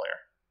neutral air.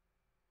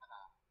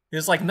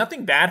 It's like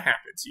nothing bad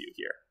happened to you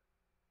here.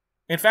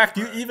 In fact,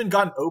 you even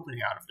got an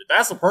opening out of it.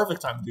 That's the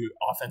perfect time to do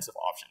offensive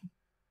option.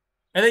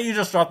 And then you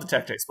just drop the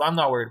tech chase, but I'm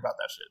not worried about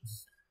that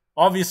shit.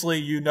 Obviously,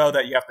 you know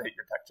that you have to hit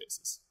your tech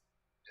chases.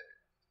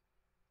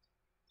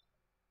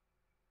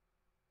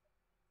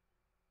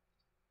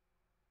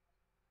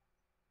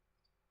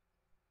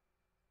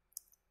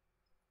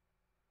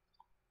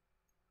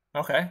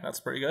 Okay, that's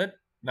pretty good.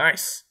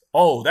 Nice.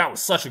 Oh, that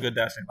was such a good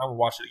dash dance. I'm gonna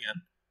watch it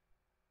again.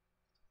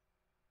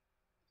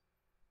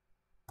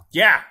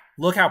 Yeah,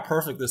 look how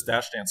perfect this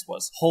dash dance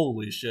was.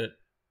 Holy shit.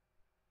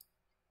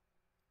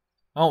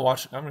 I'll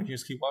watch it. I'm gonna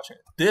just keep watching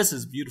it. This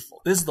is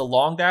beautiful. This is the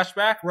long dash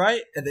back,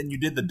 right? And then you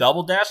did the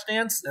double dash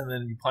dance, and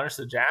then you punish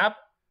the jab.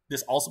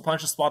 This also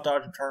punishes spot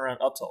dodge and turn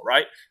around up tilt,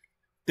 right?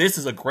 This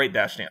is a great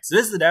dash dance.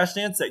 This is the dash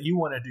dance that you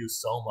want to do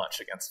so much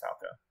against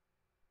Falco.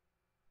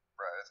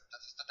 Right.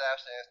 This is the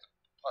dash dance to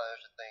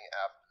punish the thing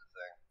after the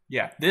thing.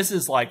 Yeah, this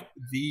is like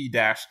the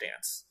dash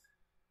dance.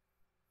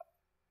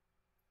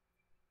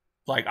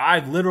 Like,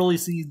 I've literally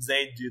seen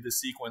Zayn do this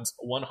sequence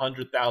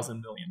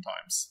 100,000 million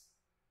times.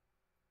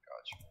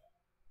 Gotcha.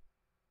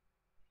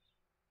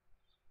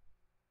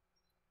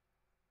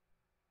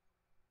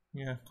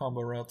 Yeah,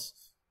 combo routes.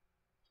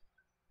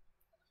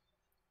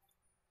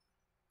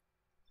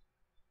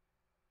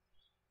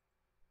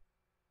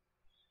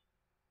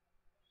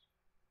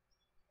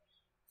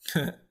 So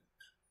yeah,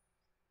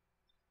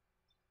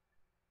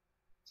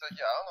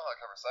 I don't know how to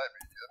cover side B,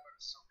 dude. That move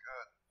is so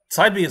good.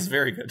 Side B is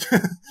very good.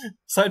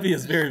 Side B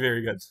is very,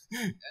 very good. It's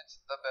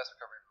the best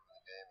recovery move in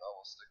the game. I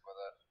will stick with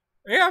it.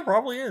 Yeah,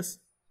 probably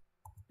is.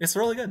 It's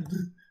really good.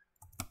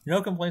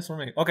 No complaints from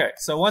me. Okay,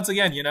 so once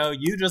again, you know,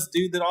 you just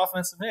do the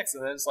offensive mix,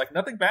 and then it's like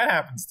nothing bad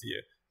happens to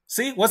you.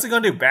 See, what's it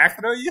gonna do? Back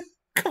throw you?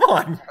 Come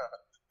on.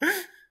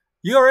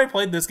 You already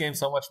played this game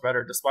so much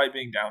better, despite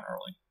being down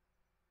early.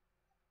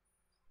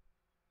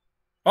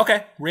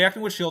 Okay,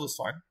 reacting with shield is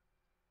fine.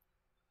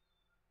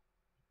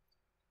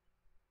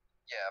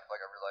 Yeah, like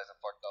I realized I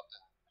fucked up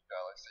and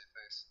got like safe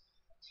face.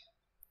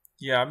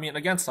 Yeah, I mean,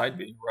 against side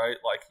B, right?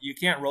 Like, you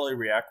can't really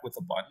react with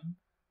a button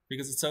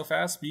because it's so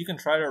fast, but you can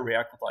try to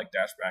react with, like,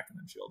 dash back and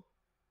then shield.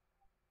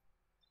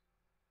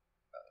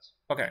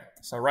 Okay,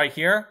 so right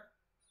here,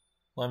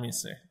 let me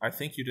see. I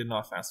think you did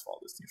not fast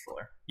fall this neutral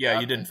there. Yeah,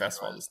 you didn't fast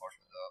fall this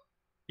neutral.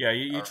 Yeah,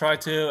 you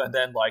tried to, and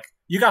then, like,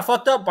 you got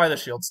fucked up by the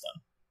shield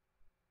stun.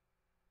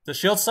 The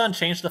shield stun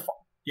changed the...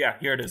 Yeah,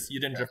 here it is. You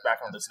didn't drift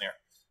back on this snare.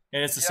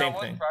 And it's the same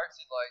thing. I was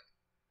practicing, like,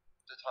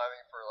 the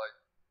timing for, like...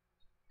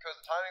 Because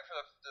the timing for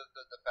the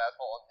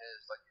fastball on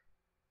his, like,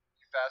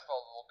 you fastball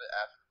a little bit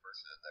after the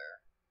first hit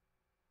there.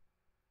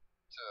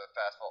 To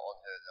fastball on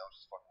hit, and I was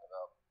just fucking it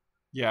up.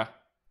 Yeah.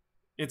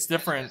 It's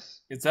different.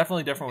 It's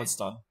definitely different with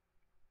stun.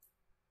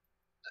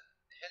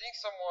 Hitting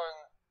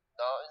someone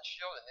not in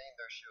shield and hitting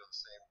their shield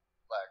the same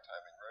lag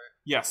timing, right?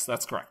 Yes,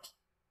 that's correct.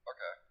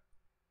 Okay.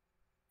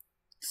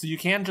 So you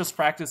can just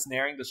practice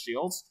naring the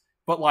shields,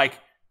 but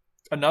like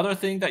another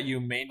thing that you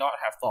may not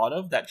have thought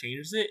of that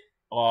changes it,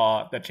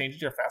 that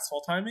changes your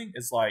fastball timing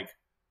is like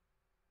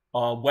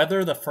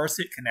whether the first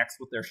hit connects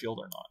with their shield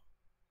or not.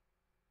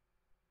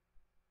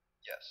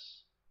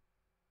 Yes.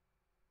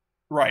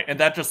 Right, and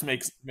that just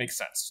makes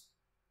sense.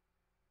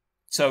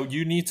 So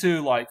you need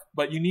to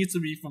but you need to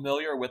be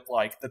familiar with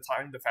like the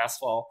time to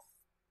fastball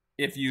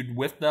if you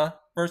with the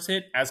first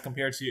hit as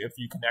compared to if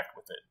you connect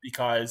with it,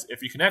 because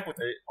if you connect with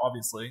it,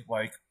 obviously,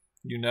 like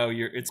you know,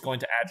 it's going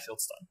to add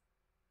shield stun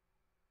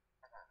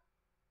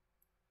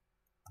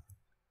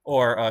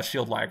or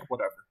shield lag,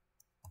 whatever.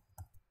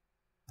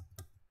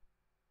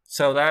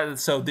 So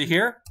the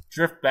here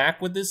drift back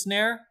with this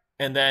nair,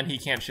 and then he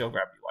can't shield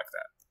grab you like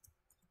that.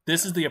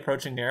 This is the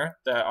approaching nair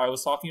that I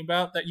was talking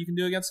about that you can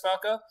do against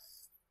Falco.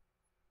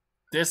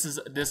 This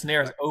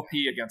nair is OP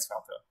against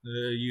Falco.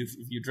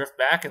 If you drift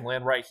back and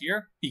land right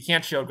here, he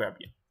can't shield grab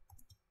you.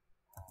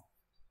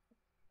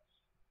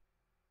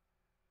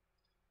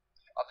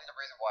 I think the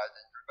reason why I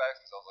didn't drift back is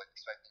because I was like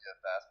expecting to get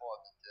a fastball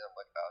and then I'm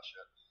like, oh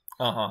shit.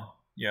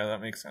 Yeah,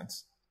 that makes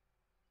sense.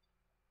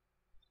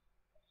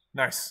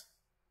 Nice.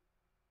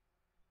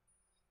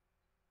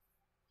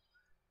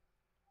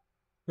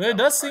 But it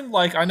does seem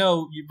like, I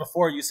know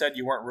before you said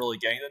you weren't really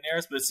getting the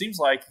nairs, but it seems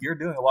like you're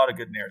doing a lot of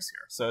good nairs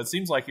here. So it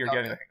seems like you're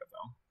getting the hang of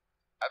them.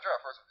 After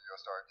our first video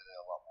started, I did it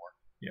a lot more.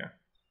 Yeah.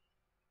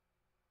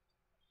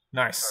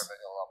 Nice. Started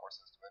making a lot more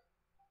sense to me.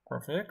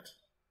 Perfect.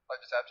 Like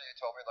just after you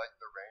told me like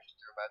the range to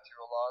do them at 2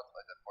 a lot,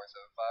 like that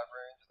 .75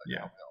 range, like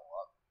yeah. helped me out a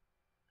lot.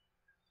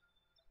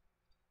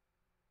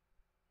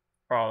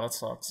 Oh, that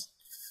sucks.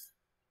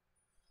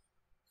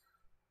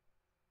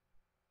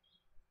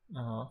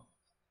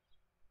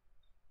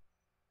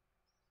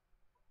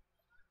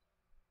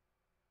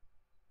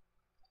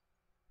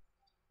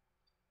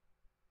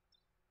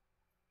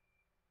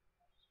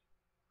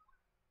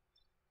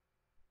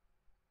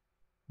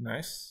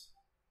 Nice.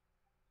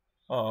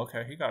 Oh,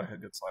 okay. He got a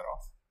good slide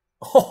off.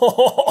 I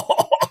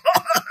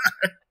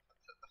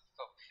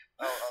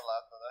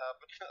laughed when that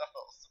happened.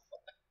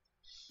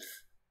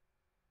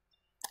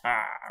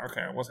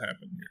 Okay. What's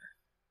happening here?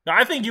 Now,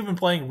 I think you've been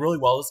playing really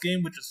well this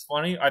game, which is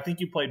funny. I think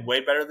you played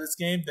way better this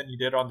game than you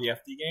did on the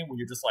FD game, where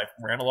you just like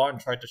ran a lot and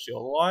tried to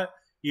shield a lot.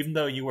 Even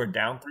though you were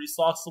down 3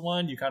 stocks to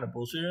 1, you kind of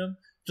bullshit him.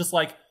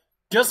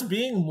 Just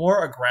being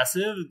more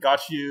aggressive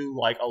got you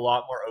like a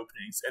lot more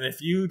openings. And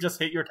if you just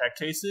hit your tech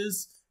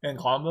chases and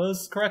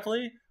combos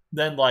correctly,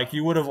 then like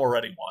you would have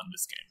already won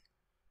this game.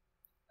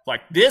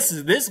 Like this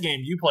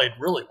game you played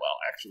really well,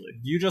 actually.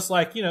 You just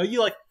like, you know,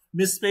 you like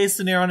misspaced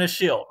an air on his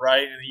shield,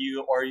 right? And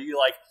you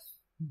like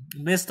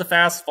missed a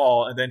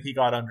fastball and then he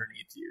got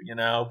underneath you, you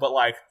know. But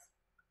like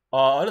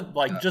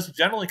Yeah. just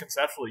generally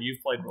conceptually,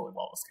 you've played really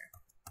well this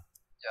game.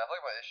 Yeah, I feel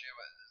like my issue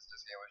is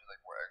this game, which is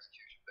like more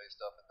execution based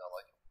stuff and not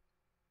like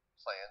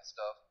plan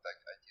stuff, like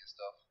idea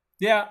stuff.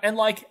 Yeah, and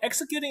like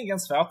executing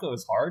against Falco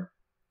is hard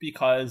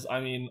because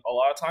I mean a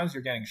lot of times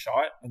you're getting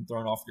shot and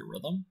thrown off your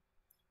rhythm.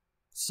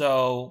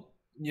 So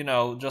you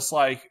know, just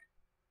like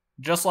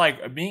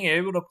being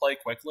able to play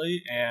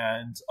quickly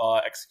and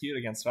execute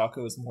against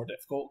Falco is more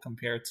difficult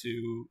compared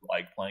to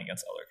like playing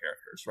against other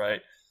characters,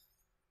 right?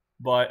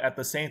 But at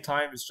the same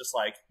time, it's just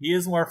like he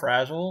is more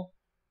fragile,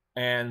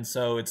 and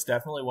so it's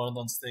definitely one of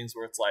those things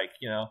where it's like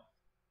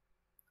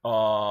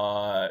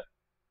uh,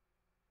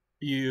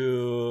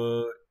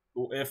 you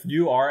if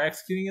you are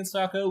executing against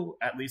Falco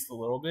at least a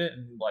little bit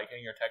and like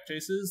in your tech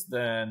chases,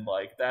 then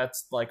like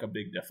that's like a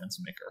big difference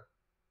maker.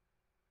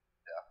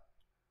 Yeah.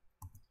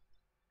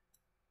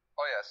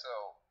 Oh yeah. So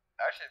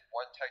actually,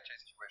 one tech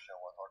chase situation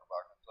I want to talk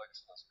about. I feel like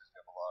this screws me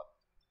up a lot.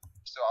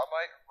 So I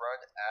might run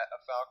at a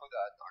Falco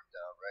that I knocked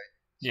down, right?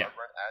 So Yeah. I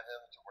run at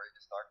him to where he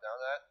gets knocked down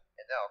at,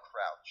 and then I'll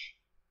crouch.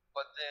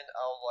 But then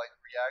I'll like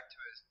react to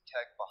his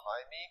tech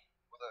behind me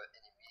with an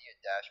immediate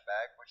dash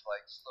back, which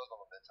like slows my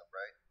momentum,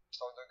 right?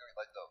 So I'm doing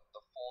like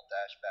the full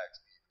dash back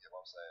speed. You know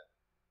what I'm saying?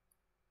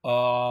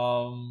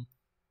 Um.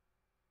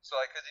 So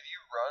like, cause if you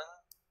run,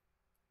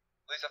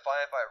 at least if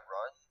I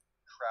run,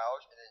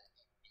 crouch, and then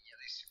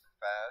immediately super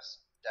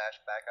fast dash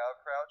back out of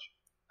crouch,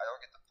 I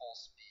don't get the full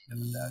speed of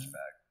the dash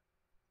back.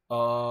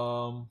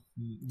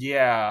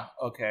 Yeah.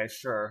 Okay.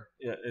 Sure.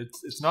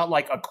 It's not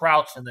like a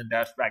crouch and then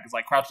dash back. It's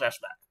like crouch dash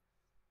back.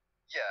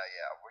 Yeah,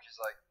 yeah, which is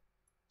like,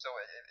 so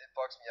it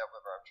fucks me up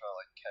whenever I'm trying to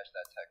like catch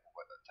that tech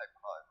with the tech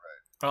behind,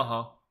 right? Uh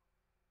huh.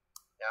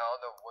 Now I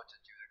don't know what to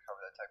do to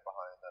cover that tech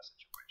behind in that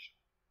situation.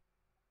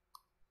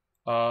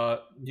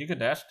 You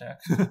can dash attack.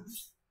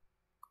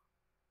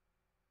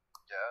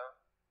 Yeah,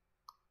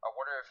 I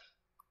wonder if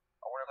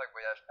like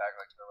way dash back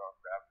like turn around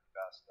grab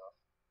fast enough.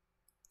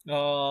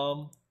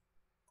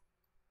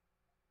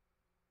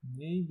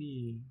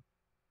 Maybe.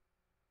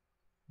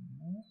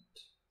 What?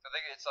 I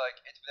think it's like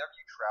it's whenever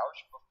you crouch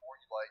before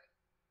you like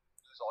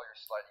lose all your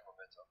sliding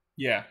momentum.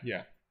 Yeah.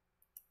 Yeah.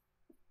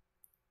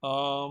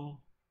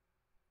 Um,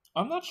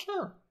 I'm not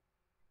sure.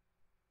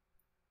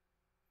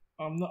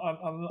 I'm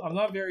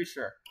not very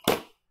sure. I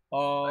guess we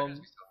Um,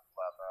 still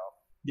flap out.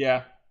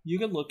 yeah, you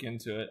can look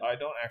into it. I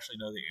don't actually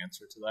know the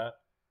answer to that.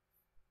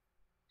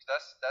 So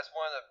that's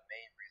one of the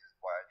main reasons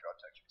why I drop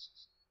tech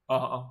chases.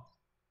 Uh,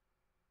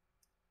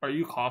 are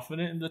you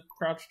confident in the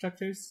crouch tech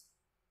chase?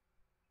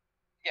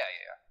 Yeah,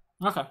 yeah,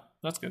 yeah. Okay,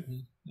 that's good.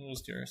 I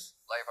was curious.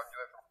 Like if I'm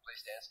doing it from complete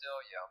standstill,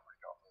 yeah, I'm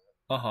pretty confident.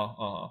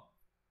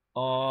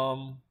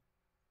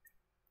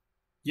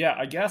 Yeah,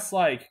 I guess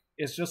like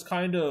it's just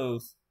kind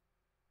of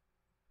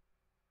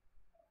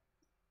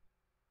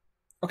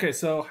okay.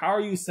 So how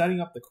are you setting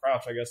up the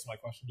crouch? I guess is my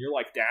question. You're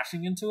like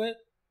dashing into it.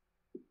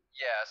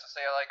 Yeah, so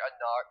say I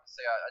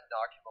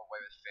knock him away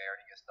with fair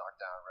and he gets knocked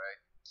down, right?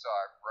 So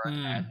I run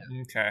at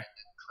him Okay. and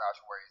then crouch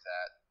where he's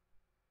at,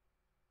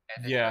 and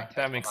then he Yeah, like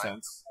that takes makes behind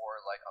me sense. before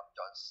like I'm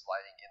done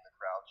sliding in the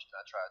crouch, and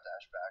I try to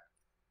dash back.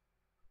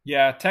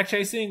 Yeah, tech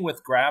chasing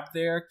with grab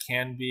there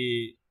can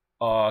be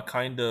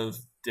kind of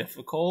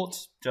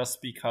difficult just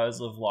because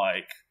of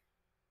like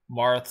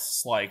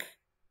Marth's like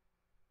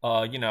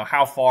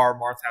how far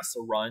Marth has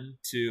to run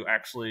to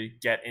actually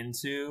get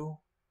into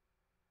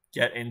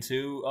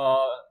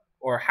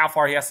or how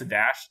far he has to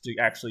dash to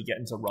actually get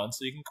into run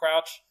so you can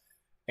crouch.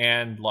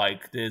 And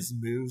like his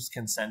moves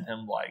can send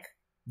him like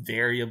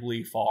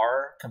variably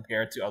far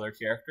compared to other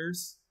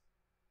characters.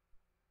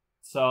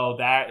 So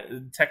that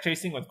tech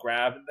chasing with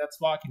grab in that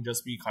spot can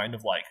just be kind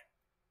of like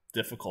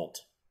difficult.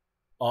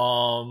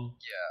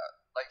 Yeah,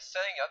 like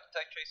setting up the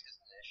tech chase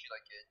isn't an issue.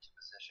 Like getting into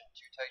position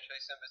to tech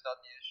chase him is not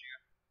the issue.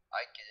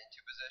 I get into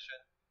position,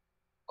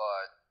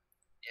 but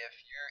if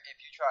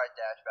you try to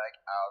dash back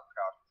out of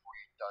crouch before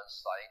you're done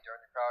sliding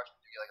during the crouch,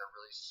 you get like a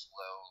really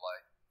slow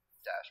like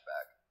dash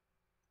back.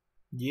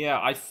 Yeah,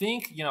 I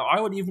think I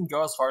would even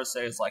go as far as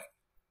say it's like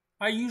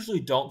I usually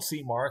don't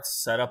see Marks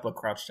set up a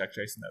crouch tech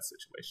chase in that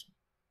situation.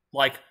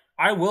 Like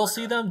I will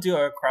see them do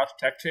a crouch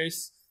tech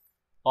chase,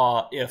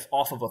 if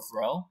off of a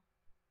throw.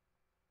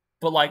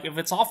 But like if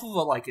it's off of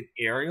a like an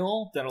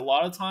aerial, then a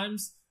lot of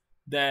times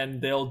then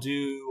they'll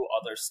do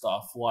other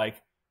stuff.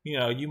 Like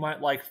you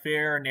might like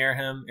fair near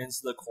him into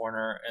the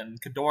corner,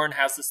 and Kadoran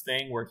has this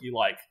thing where he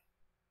like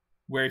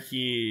where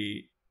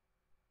he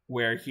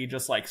where he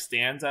just like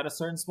stands at a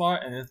certain spot,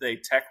 and if they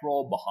tech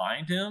roll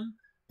behind him,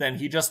 then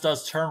he just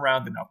does turn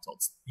around and up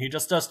tilts. He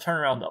just does turn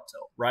around up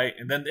tilt, right?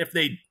 And then if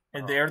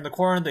they're in the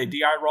corner, they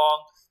DI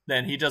wrong,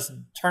 then he just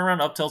turn around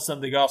up tilts them,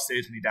 they go off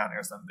stage, and he down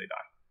airs them, they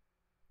die.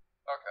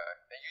 Okay,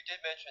 and you did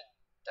mention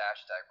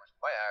dash attack, which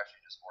might actually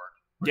just work.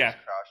 Yeah,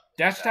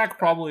 dash attack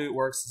probably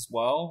works as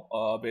well,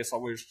 based on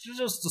which it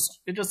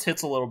just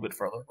hits a little bit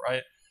further,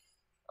 right?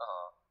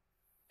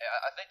 Yeah,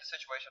 I think the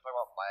situation I'm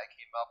talking about Maya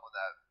came up with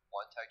that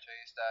one tech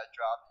chase that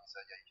dropped, and he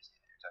said, "Yeah, you just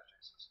need to do tech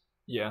chases."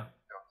 Yeah.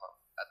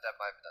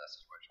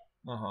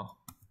 Uh-huh.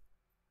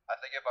 I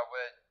think if I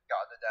would have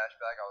gotten the dash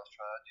back I was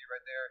trying to do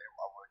right there,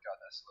 I would have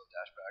gotten that slow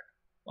dash back.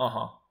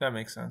 Uh-huh. That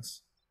makes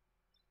sense.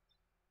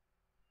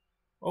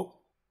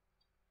 Oh.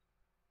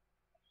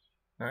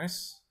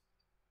 Nice.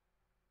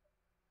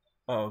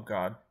 Oh,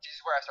 God. This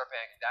is where I start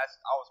panicking. I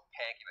was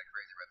panicking like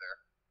crazy right there.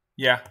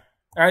 Yeah.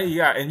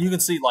 Yeah, and you can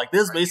see, like,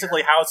 this is Right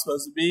basically here. how it's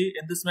supposed to be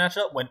in this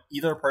matchup. When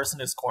either person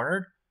is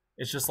cornered,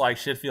 it's just like,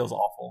 shit feels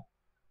awful.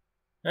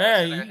 As soon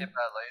as I got Hey. hit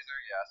by that laser,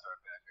 yeah, I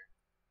started panicking.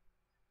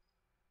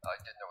 I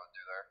didn't know what to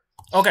do there.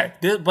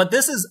 Okay, but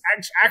this is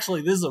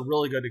actually, this is a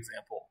really good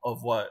example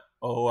of what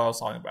I was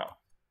talking about.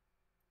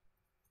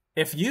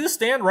 If you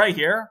stand right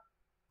here,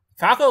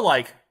 Falco,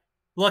 like,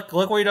 look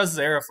where he does his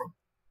arrow from.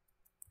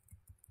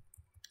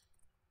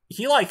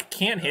 He, like,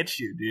 can't hit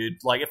you, dude.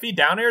 Like, if he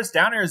down air is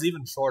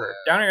even shorter.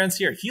 Yeah. Down air ends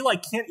here. He,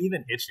 like, can't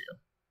even hit you.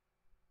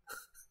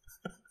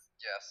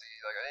 Yeah, see,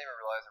 like I didn't even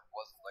realize there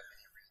wasn't like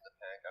any reason to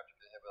panic after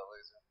being hit by that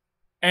laser.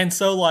 And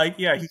so, like,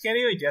 yeah, he can't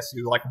even guess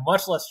you, like,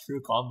 much less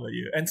true combo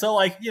you. And so,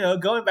 like, you know,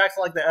 going back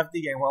to, like, the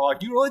FD game where, like,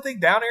 do you really think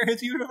down air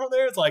hits you from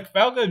there? It's like,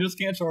 Falco just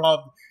can't short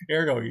up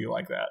air go you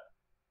like that.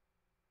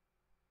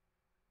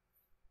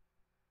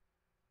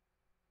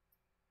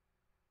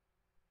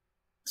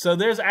 So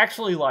there's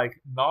actually,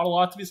 like, not a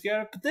lot to be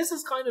scared of, but this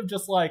is kind of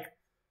just, like,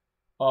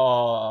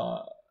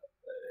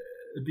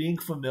 being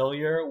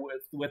familiar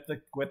with the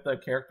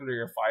character that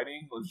you're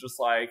fighting was just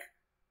like,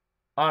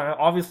 I don't know,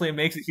 obviously it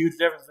makes a huge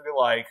difference to be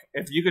like,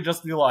 if you could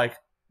just be like,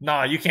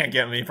 nah, you can't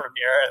get me from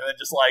here, and then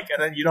just like,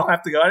 and then you don't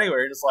have to go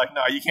anywhere, you're just like,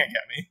 nah, you can't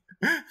get me.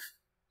 Yeah.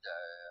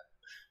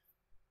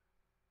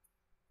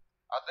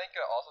 I think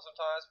also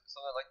sometimes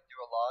something I like to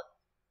do a lot,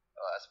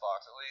 as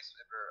Fox at least,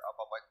 if you're up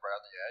on like right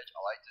on the edge, I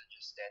like to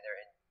just stand there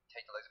and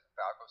take the laser from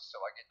Falco so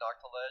I get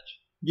knocked to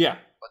ledge. Yeah.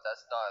 But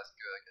that's not as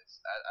good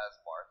as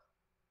Marth.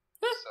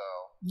 So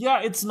Yeah,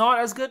 it's not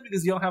as good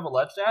because you don't have a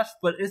ledge dash,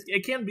 but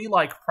it can be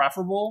like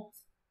preferable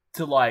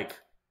to like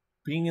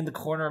being in the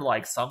corner.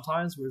 Like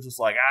sometimes we're just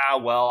like,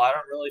 well, I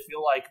don't really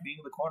feel like being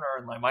in the corner,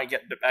 and I might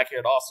get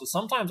backhand off. So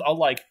sometimes I'll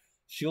like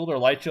shield or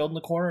light shield in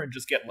the corner and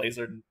just get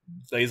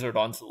lasered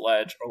onto the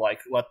ledge, or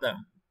like let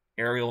them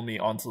aerial me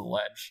onto the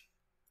ledge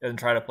and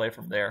try to play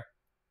from there.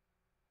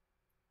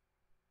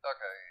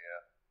 okay,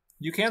 yeah.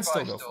 You can It's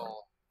still probably go for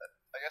it.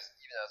 I guess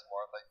even as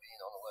Marth, like being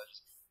on the ledge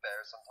is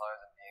better sometimes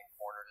than being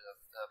cornered in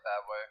a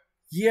bad way.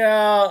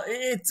 Yeah,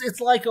 it's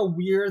like a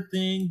weird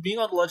thing. Being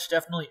on the ledge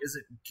definitely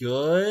isn't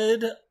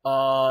good,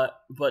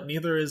 but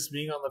neither is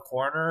being on the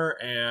corner.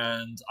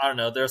 And I don't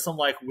know, there's some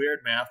like weird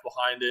math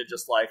behind it.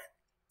 Just like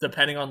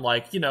depending on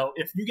like, you know,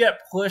 if you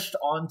get pushed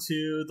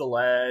onto the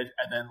ledge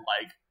and then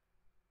like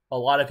a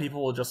lot of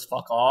people will just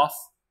fuck off,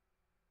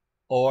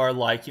 or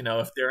like, you know,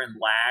 if they're in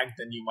lag,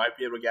 then you might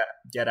be able to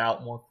get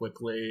out more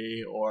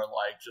quickly, or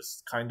like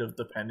just kind of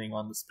depending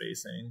on the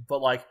spacing. But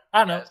like, I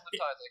don't know. Yeah,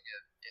 sometimes like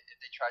if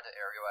they tried to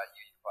aerial at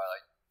you, you probably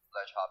like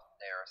ledge hop in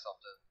there or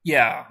something.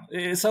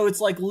 Yeah, so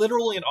it's like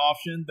literally an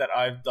option that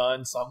I've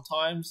done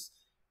sometimes,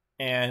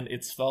 and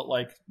it's felt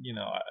like, you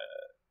know,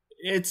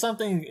 it's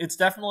something. It's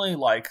definitely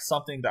like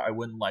something that I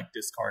wouldn't like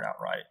discard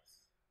outright.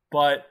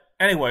 But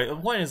anyway, the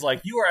point is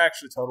like you are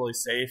actually totally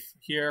safe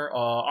here.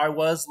 I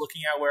was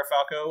looking at where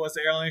Falco was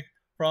ailing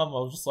from. I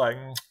was just like,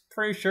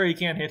 pretty sure he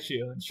can't hit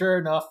you, and sure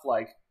enough,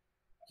 like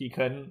he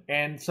couldn't.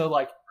 And so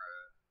like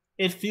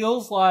it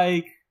feels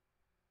like.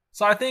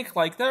 So I think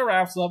like that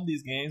wraps up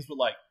these games, but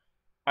like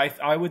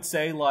I would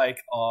say like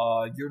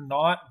you're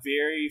not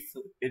very.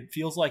 It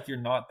feels like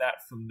you're not that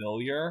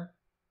familiar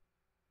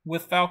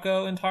with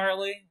Falco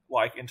entirely.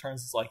 Like in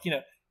terms of like, you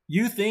know,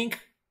 you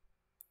think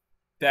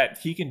that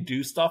he can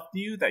do stuff to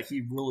you that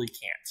he really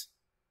can't.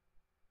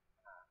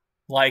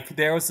 Like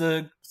there was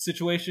a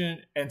situation,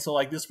 and so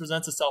like this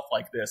presents itself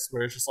like this,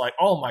 where it's just like,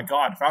 oh my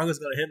god, Falco's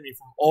gonna hit me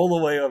from all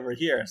the way over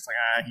here. It's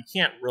like, he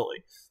can't really.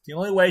 The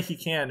only way he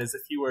can is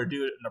if you were to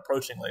do an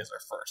approaching laser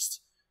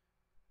first.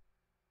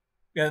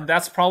 And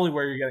that's probably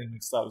where you're getting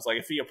mixed up. It's like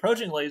if he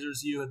approaching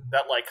lasers you,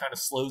 that like kind of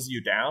slows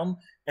you down,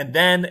 and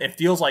then it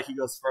feels like he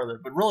goes further.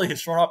 But really, his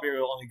short hop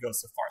aerial only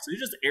goes so far. So he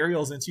just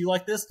aerials into you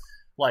like this.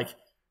 Like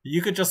you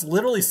could just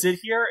literally sit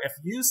here. If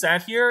you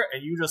sat here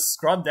and you just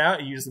scrubbed out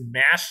and you just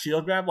mash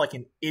shield grab like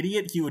an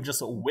idiot, he would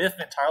just whiff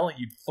entirely.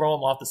 And you'd throw him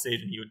off the stage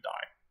and he would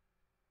die.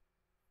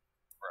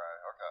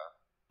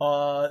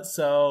 Right. Okay.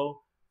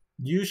 So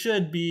you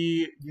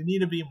need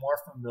to be more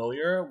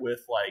familiar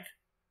with like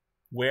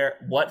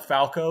what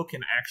Falco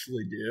can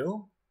actually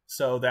do.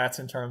 So that's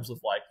in terms of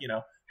like, you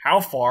know, how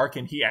far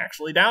can he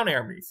actually down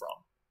air me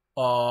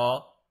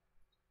from?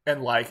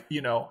 And like,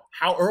 you know,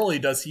 how early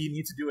does he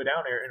need to do a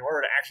down air in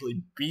order to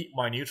actually beat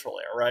my neutral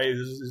air, right?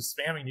 This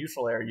spamming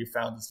neutral air you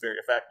found is very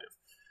effective.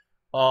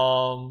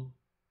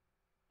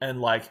 And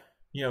like,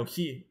 you know,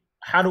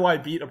 how do I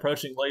beat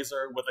approaching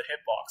laser with a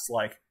hitbox?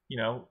 Like, you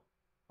know,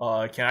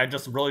 can I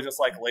just really just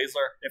like laser?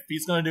 If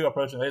he's gonna do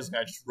approaching laser,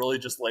 can I just really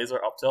just laser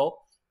up tilt?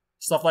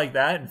 Stuff like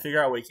that, and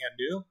figure out what he can't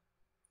do.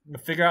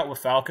 And figure out what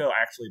Falco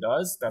actually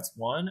does. That's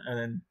one. And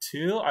then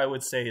two, I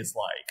would say is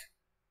like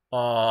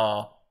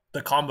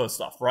the combo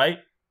stuff, right?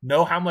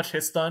 Know how much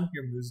hit stun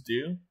your moves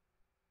do.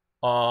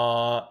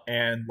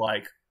 and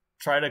like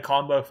try to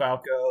combo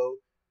Falco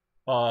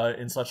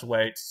in such a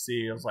way to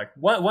see. I was like,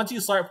 once you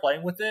start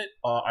playing with it,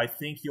 I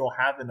think you'll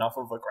have enough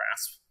of a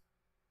grasp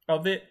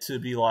of it to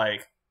be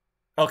like,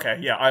 okay,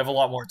 yeah, I have a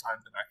lot more time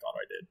than I thought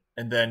I did,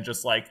 and then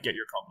just like get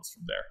your combos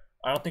from there.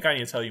 I don't think I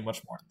need to tell you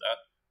much more than that,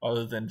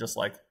 other than just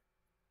like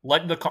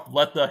let the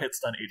hit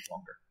stun age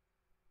longer.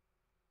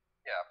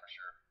 Yeah, for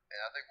sure. And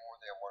I think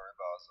one thing I'm wondering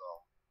about is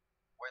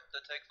with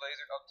the take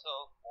laser up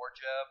tilt or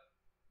jab,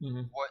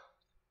 what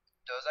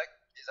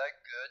is that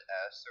good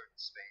at certain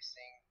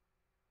spacing?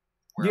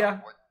 Where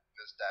Yeah. I would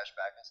just dash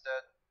back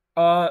instead.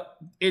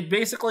 It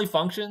basically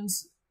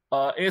functions.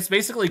 It's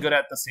basically good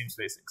at the same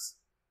spacings.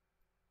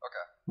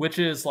 Okay. Which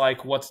is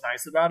like what's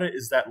nice about it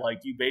is that like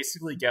you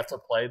basically get to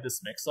play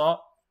this mix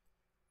up,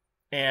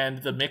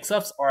 and the mix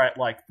ups are at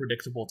like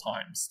predictable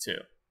times too,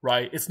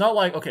 right? It's not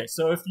like, okay,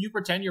 so if you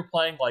pretend you're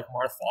playing like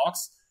Marth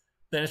Fox,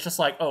 then it's just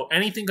like, oh,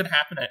 anything could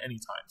happen at any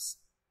times.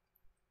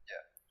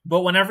 Yeah.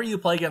 But whenever you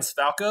play against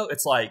Falco,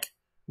 it's like,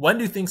 when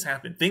do things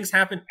happen? Things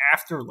happen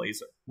after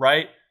laser,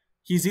 right?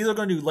 He's either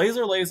going to do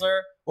laser,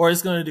 or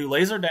he's going to do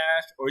laser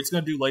dash, or he's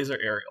going to do laser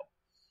aerial.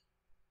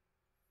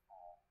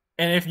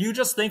 And if you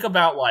just think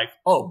about like,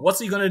 oh, what's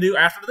he going to do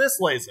after this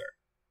laser?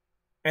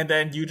 And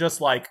then you just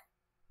like,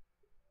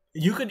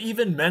 you could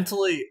even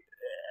mentally,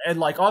 and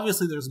like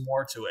obviously there's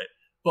more to it,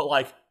 but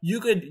like you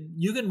could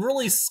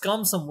really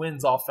scum some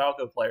wins off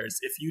Falco players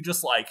if you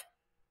just like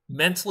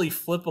mentally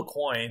flip a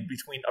coin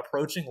between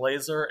approaching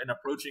laser and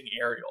approaching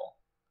aerial.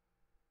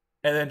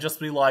 And then just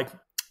be like,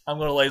 I'm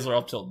going to laser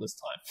up tilt this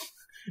time.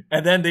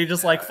 And then they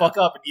just like fuck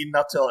up and eat an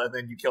up tilt, and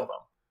then you kill them.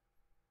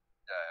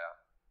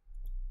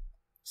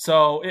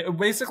 So it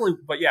basically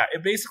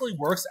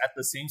works at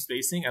the same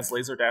spacing as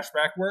laser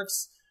dashback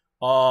works,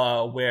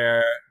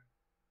 where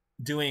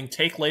doing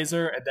take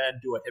laser and then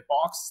do a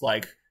hitbox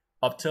like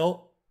up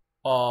tilt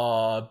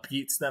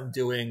beats them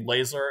doing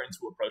laser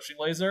into approaching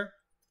laser,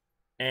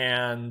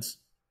 and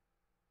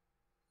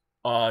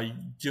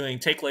doing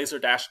take laser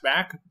dash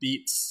back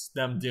beats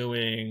them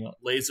doing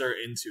laser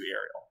into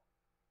aerial.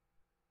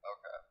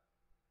 Okay.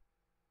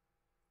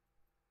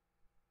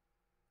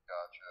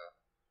 Gotcha.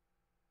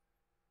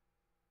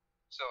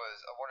 So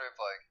I wonder if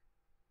like,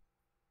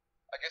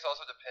 I guess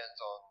also depends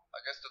on,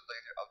 I guess the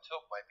laser up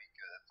tilt might be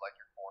good if like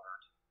you're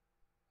cornered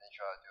and you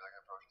try to do like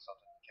an approach or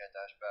something, you can't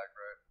dash back,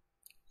 right?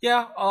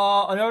 Yeah,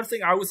 another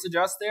thing I would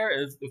suggest there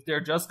is if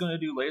they're just going to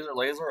do laser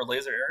or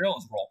laser aerial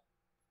is roll.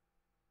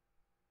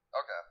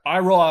 Okay. I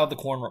roll out of the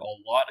corner a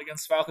lot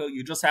against Falco.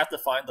 You just have to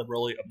find the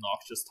really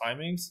obnoxious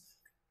timings.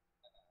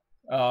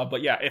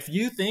 But yeah, if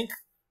you think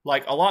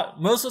like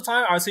most of the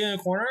time I see in the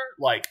corner,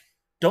 like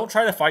don't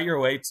try to fight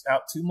your way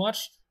out too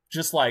much.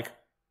 Just like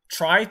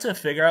try to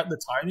figure out the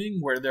timing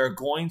where they're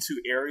going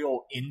to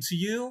aerial into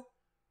you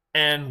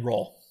and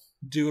roll.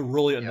 Do a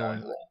really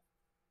annoying roll.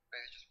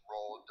 Maybe just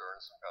roll during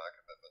some kind of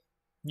commitment.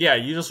 Yeah,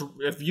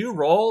 if you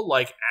roll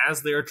like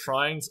as they're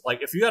trying to,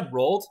 like if you had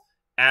rolled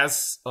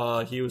as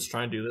he was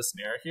trying to do this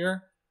snare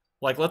here,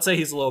 like let's say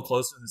he's a little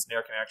closer and the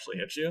snare can actually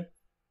hit you.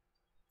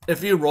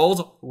 If he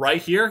rolled right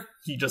here,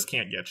 he just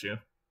can't get you.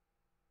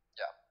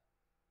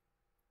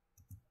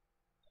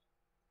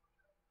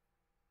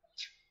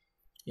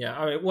 Yeah,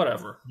 I mean,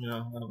 whatever. You know,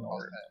 I don't know.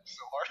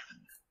 So hard.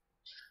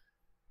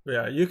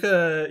 Yeah, you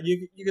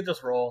could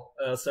just roll.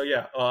 So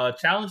yeah,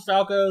 challenge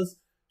Falcos.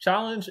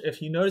 Challenge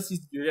if you notice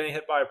you're getting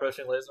hit by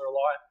approaching laser a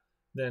lot,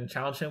 then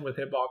challenge him with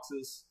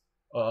hitboxes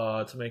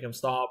to make him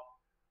stop.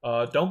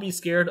 Don't be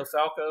scared of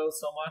Falco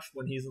so much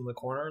when he's in the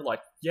corner.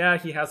 Like, yeah,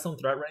 he has some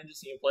threat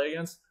ranges he can play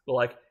against, but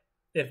like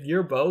if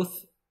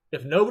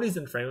nobody's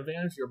in frame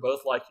advantage, you're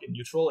both like in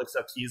neutral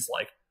except he's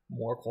like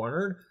more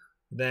cornered,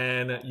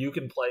 then you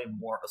can play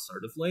more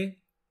assertively.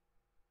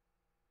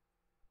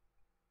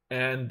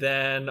 And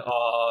then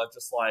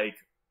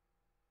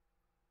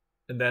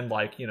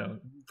you know,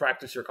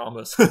 practice your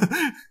combos. Yeah, I feel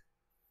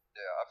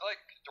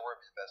like Dora would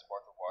be the best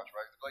part to watch,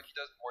 right? I feel like he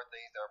does more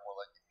things that are more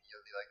like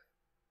immediately like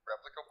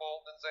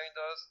replicable than Zane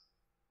does.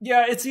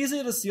 Yeah, it's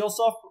easy to steal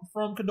stuff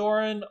from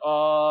Kadoran.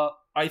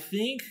 I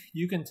think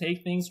you can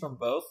take things from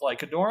both. Like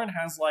Kadoran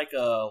has like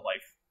a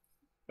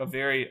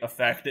very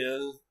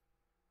effective,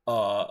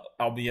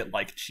 albeit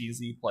like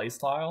cheesy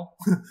playstyle.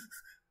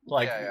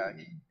 Like,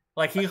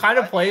 he kind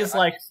of plays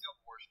like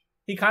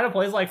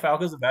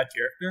Falco's a bad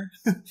character.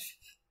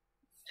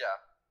 Yeah.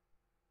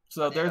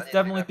 So there's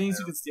definitely things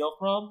you can steal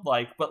from.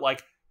 Like, but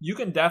like you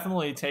can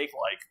definitely take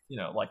like, you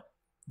know, like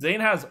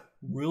Zane has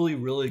really,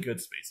 really good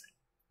spacing.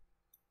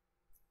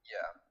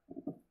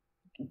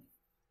 Yeah.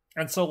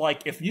 And so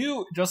like if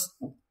you just,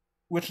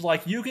 which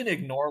like you can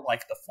ignore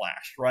like the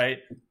flash, right?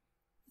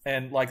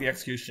 And like the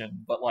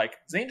execution, but like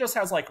Zane just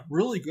has like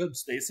really good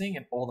spacing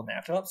in all the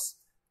matchups.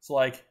 So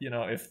like, you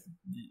know, if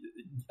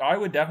I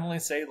would definitely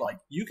say like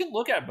you can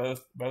look at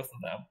both of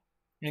them. I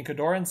mean,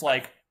 Kadoran's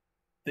like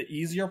the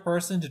easier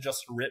person to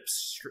just rip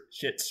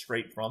shit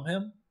straight from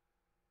him.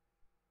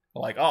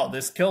 Like, oh,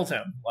 this killed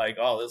him. Like,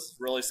 oh, this is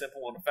really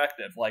simple and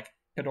effective. Like,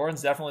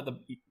 Kadoran's definitely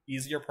the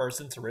easier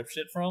person to rip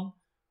shit from.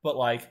 But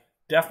like,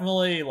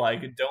 definitely like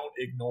don't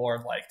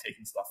ignore like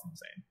taking stuff from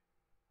Zane.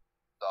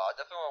 So I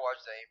definitely want to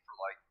watch Zane for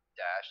like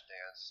dash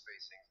dance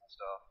spacings and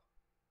stuff.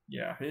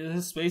 Yeah,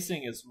 his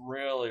spacing is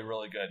really,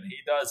 really good. He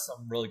does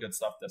some really good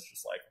stuff that's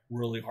just like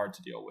really hard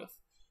to deal with.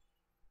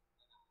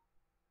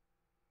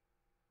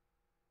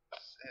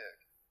 Sick.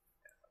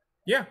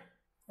 Yeah.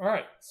 All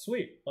right.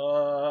 Sweet.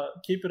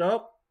 Keep it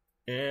up,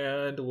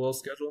 and we'll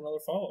schedule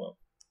another follow up.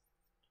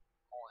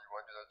 Cool. You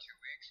want to do that 2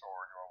 weeks, or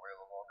you want to wait a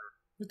little longer?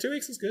 2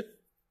 weeks is good.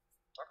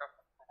 Okay.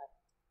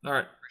 Cool. All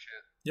right. Appreciate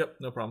it. Yep.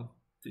 No problem.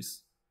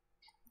 Peace.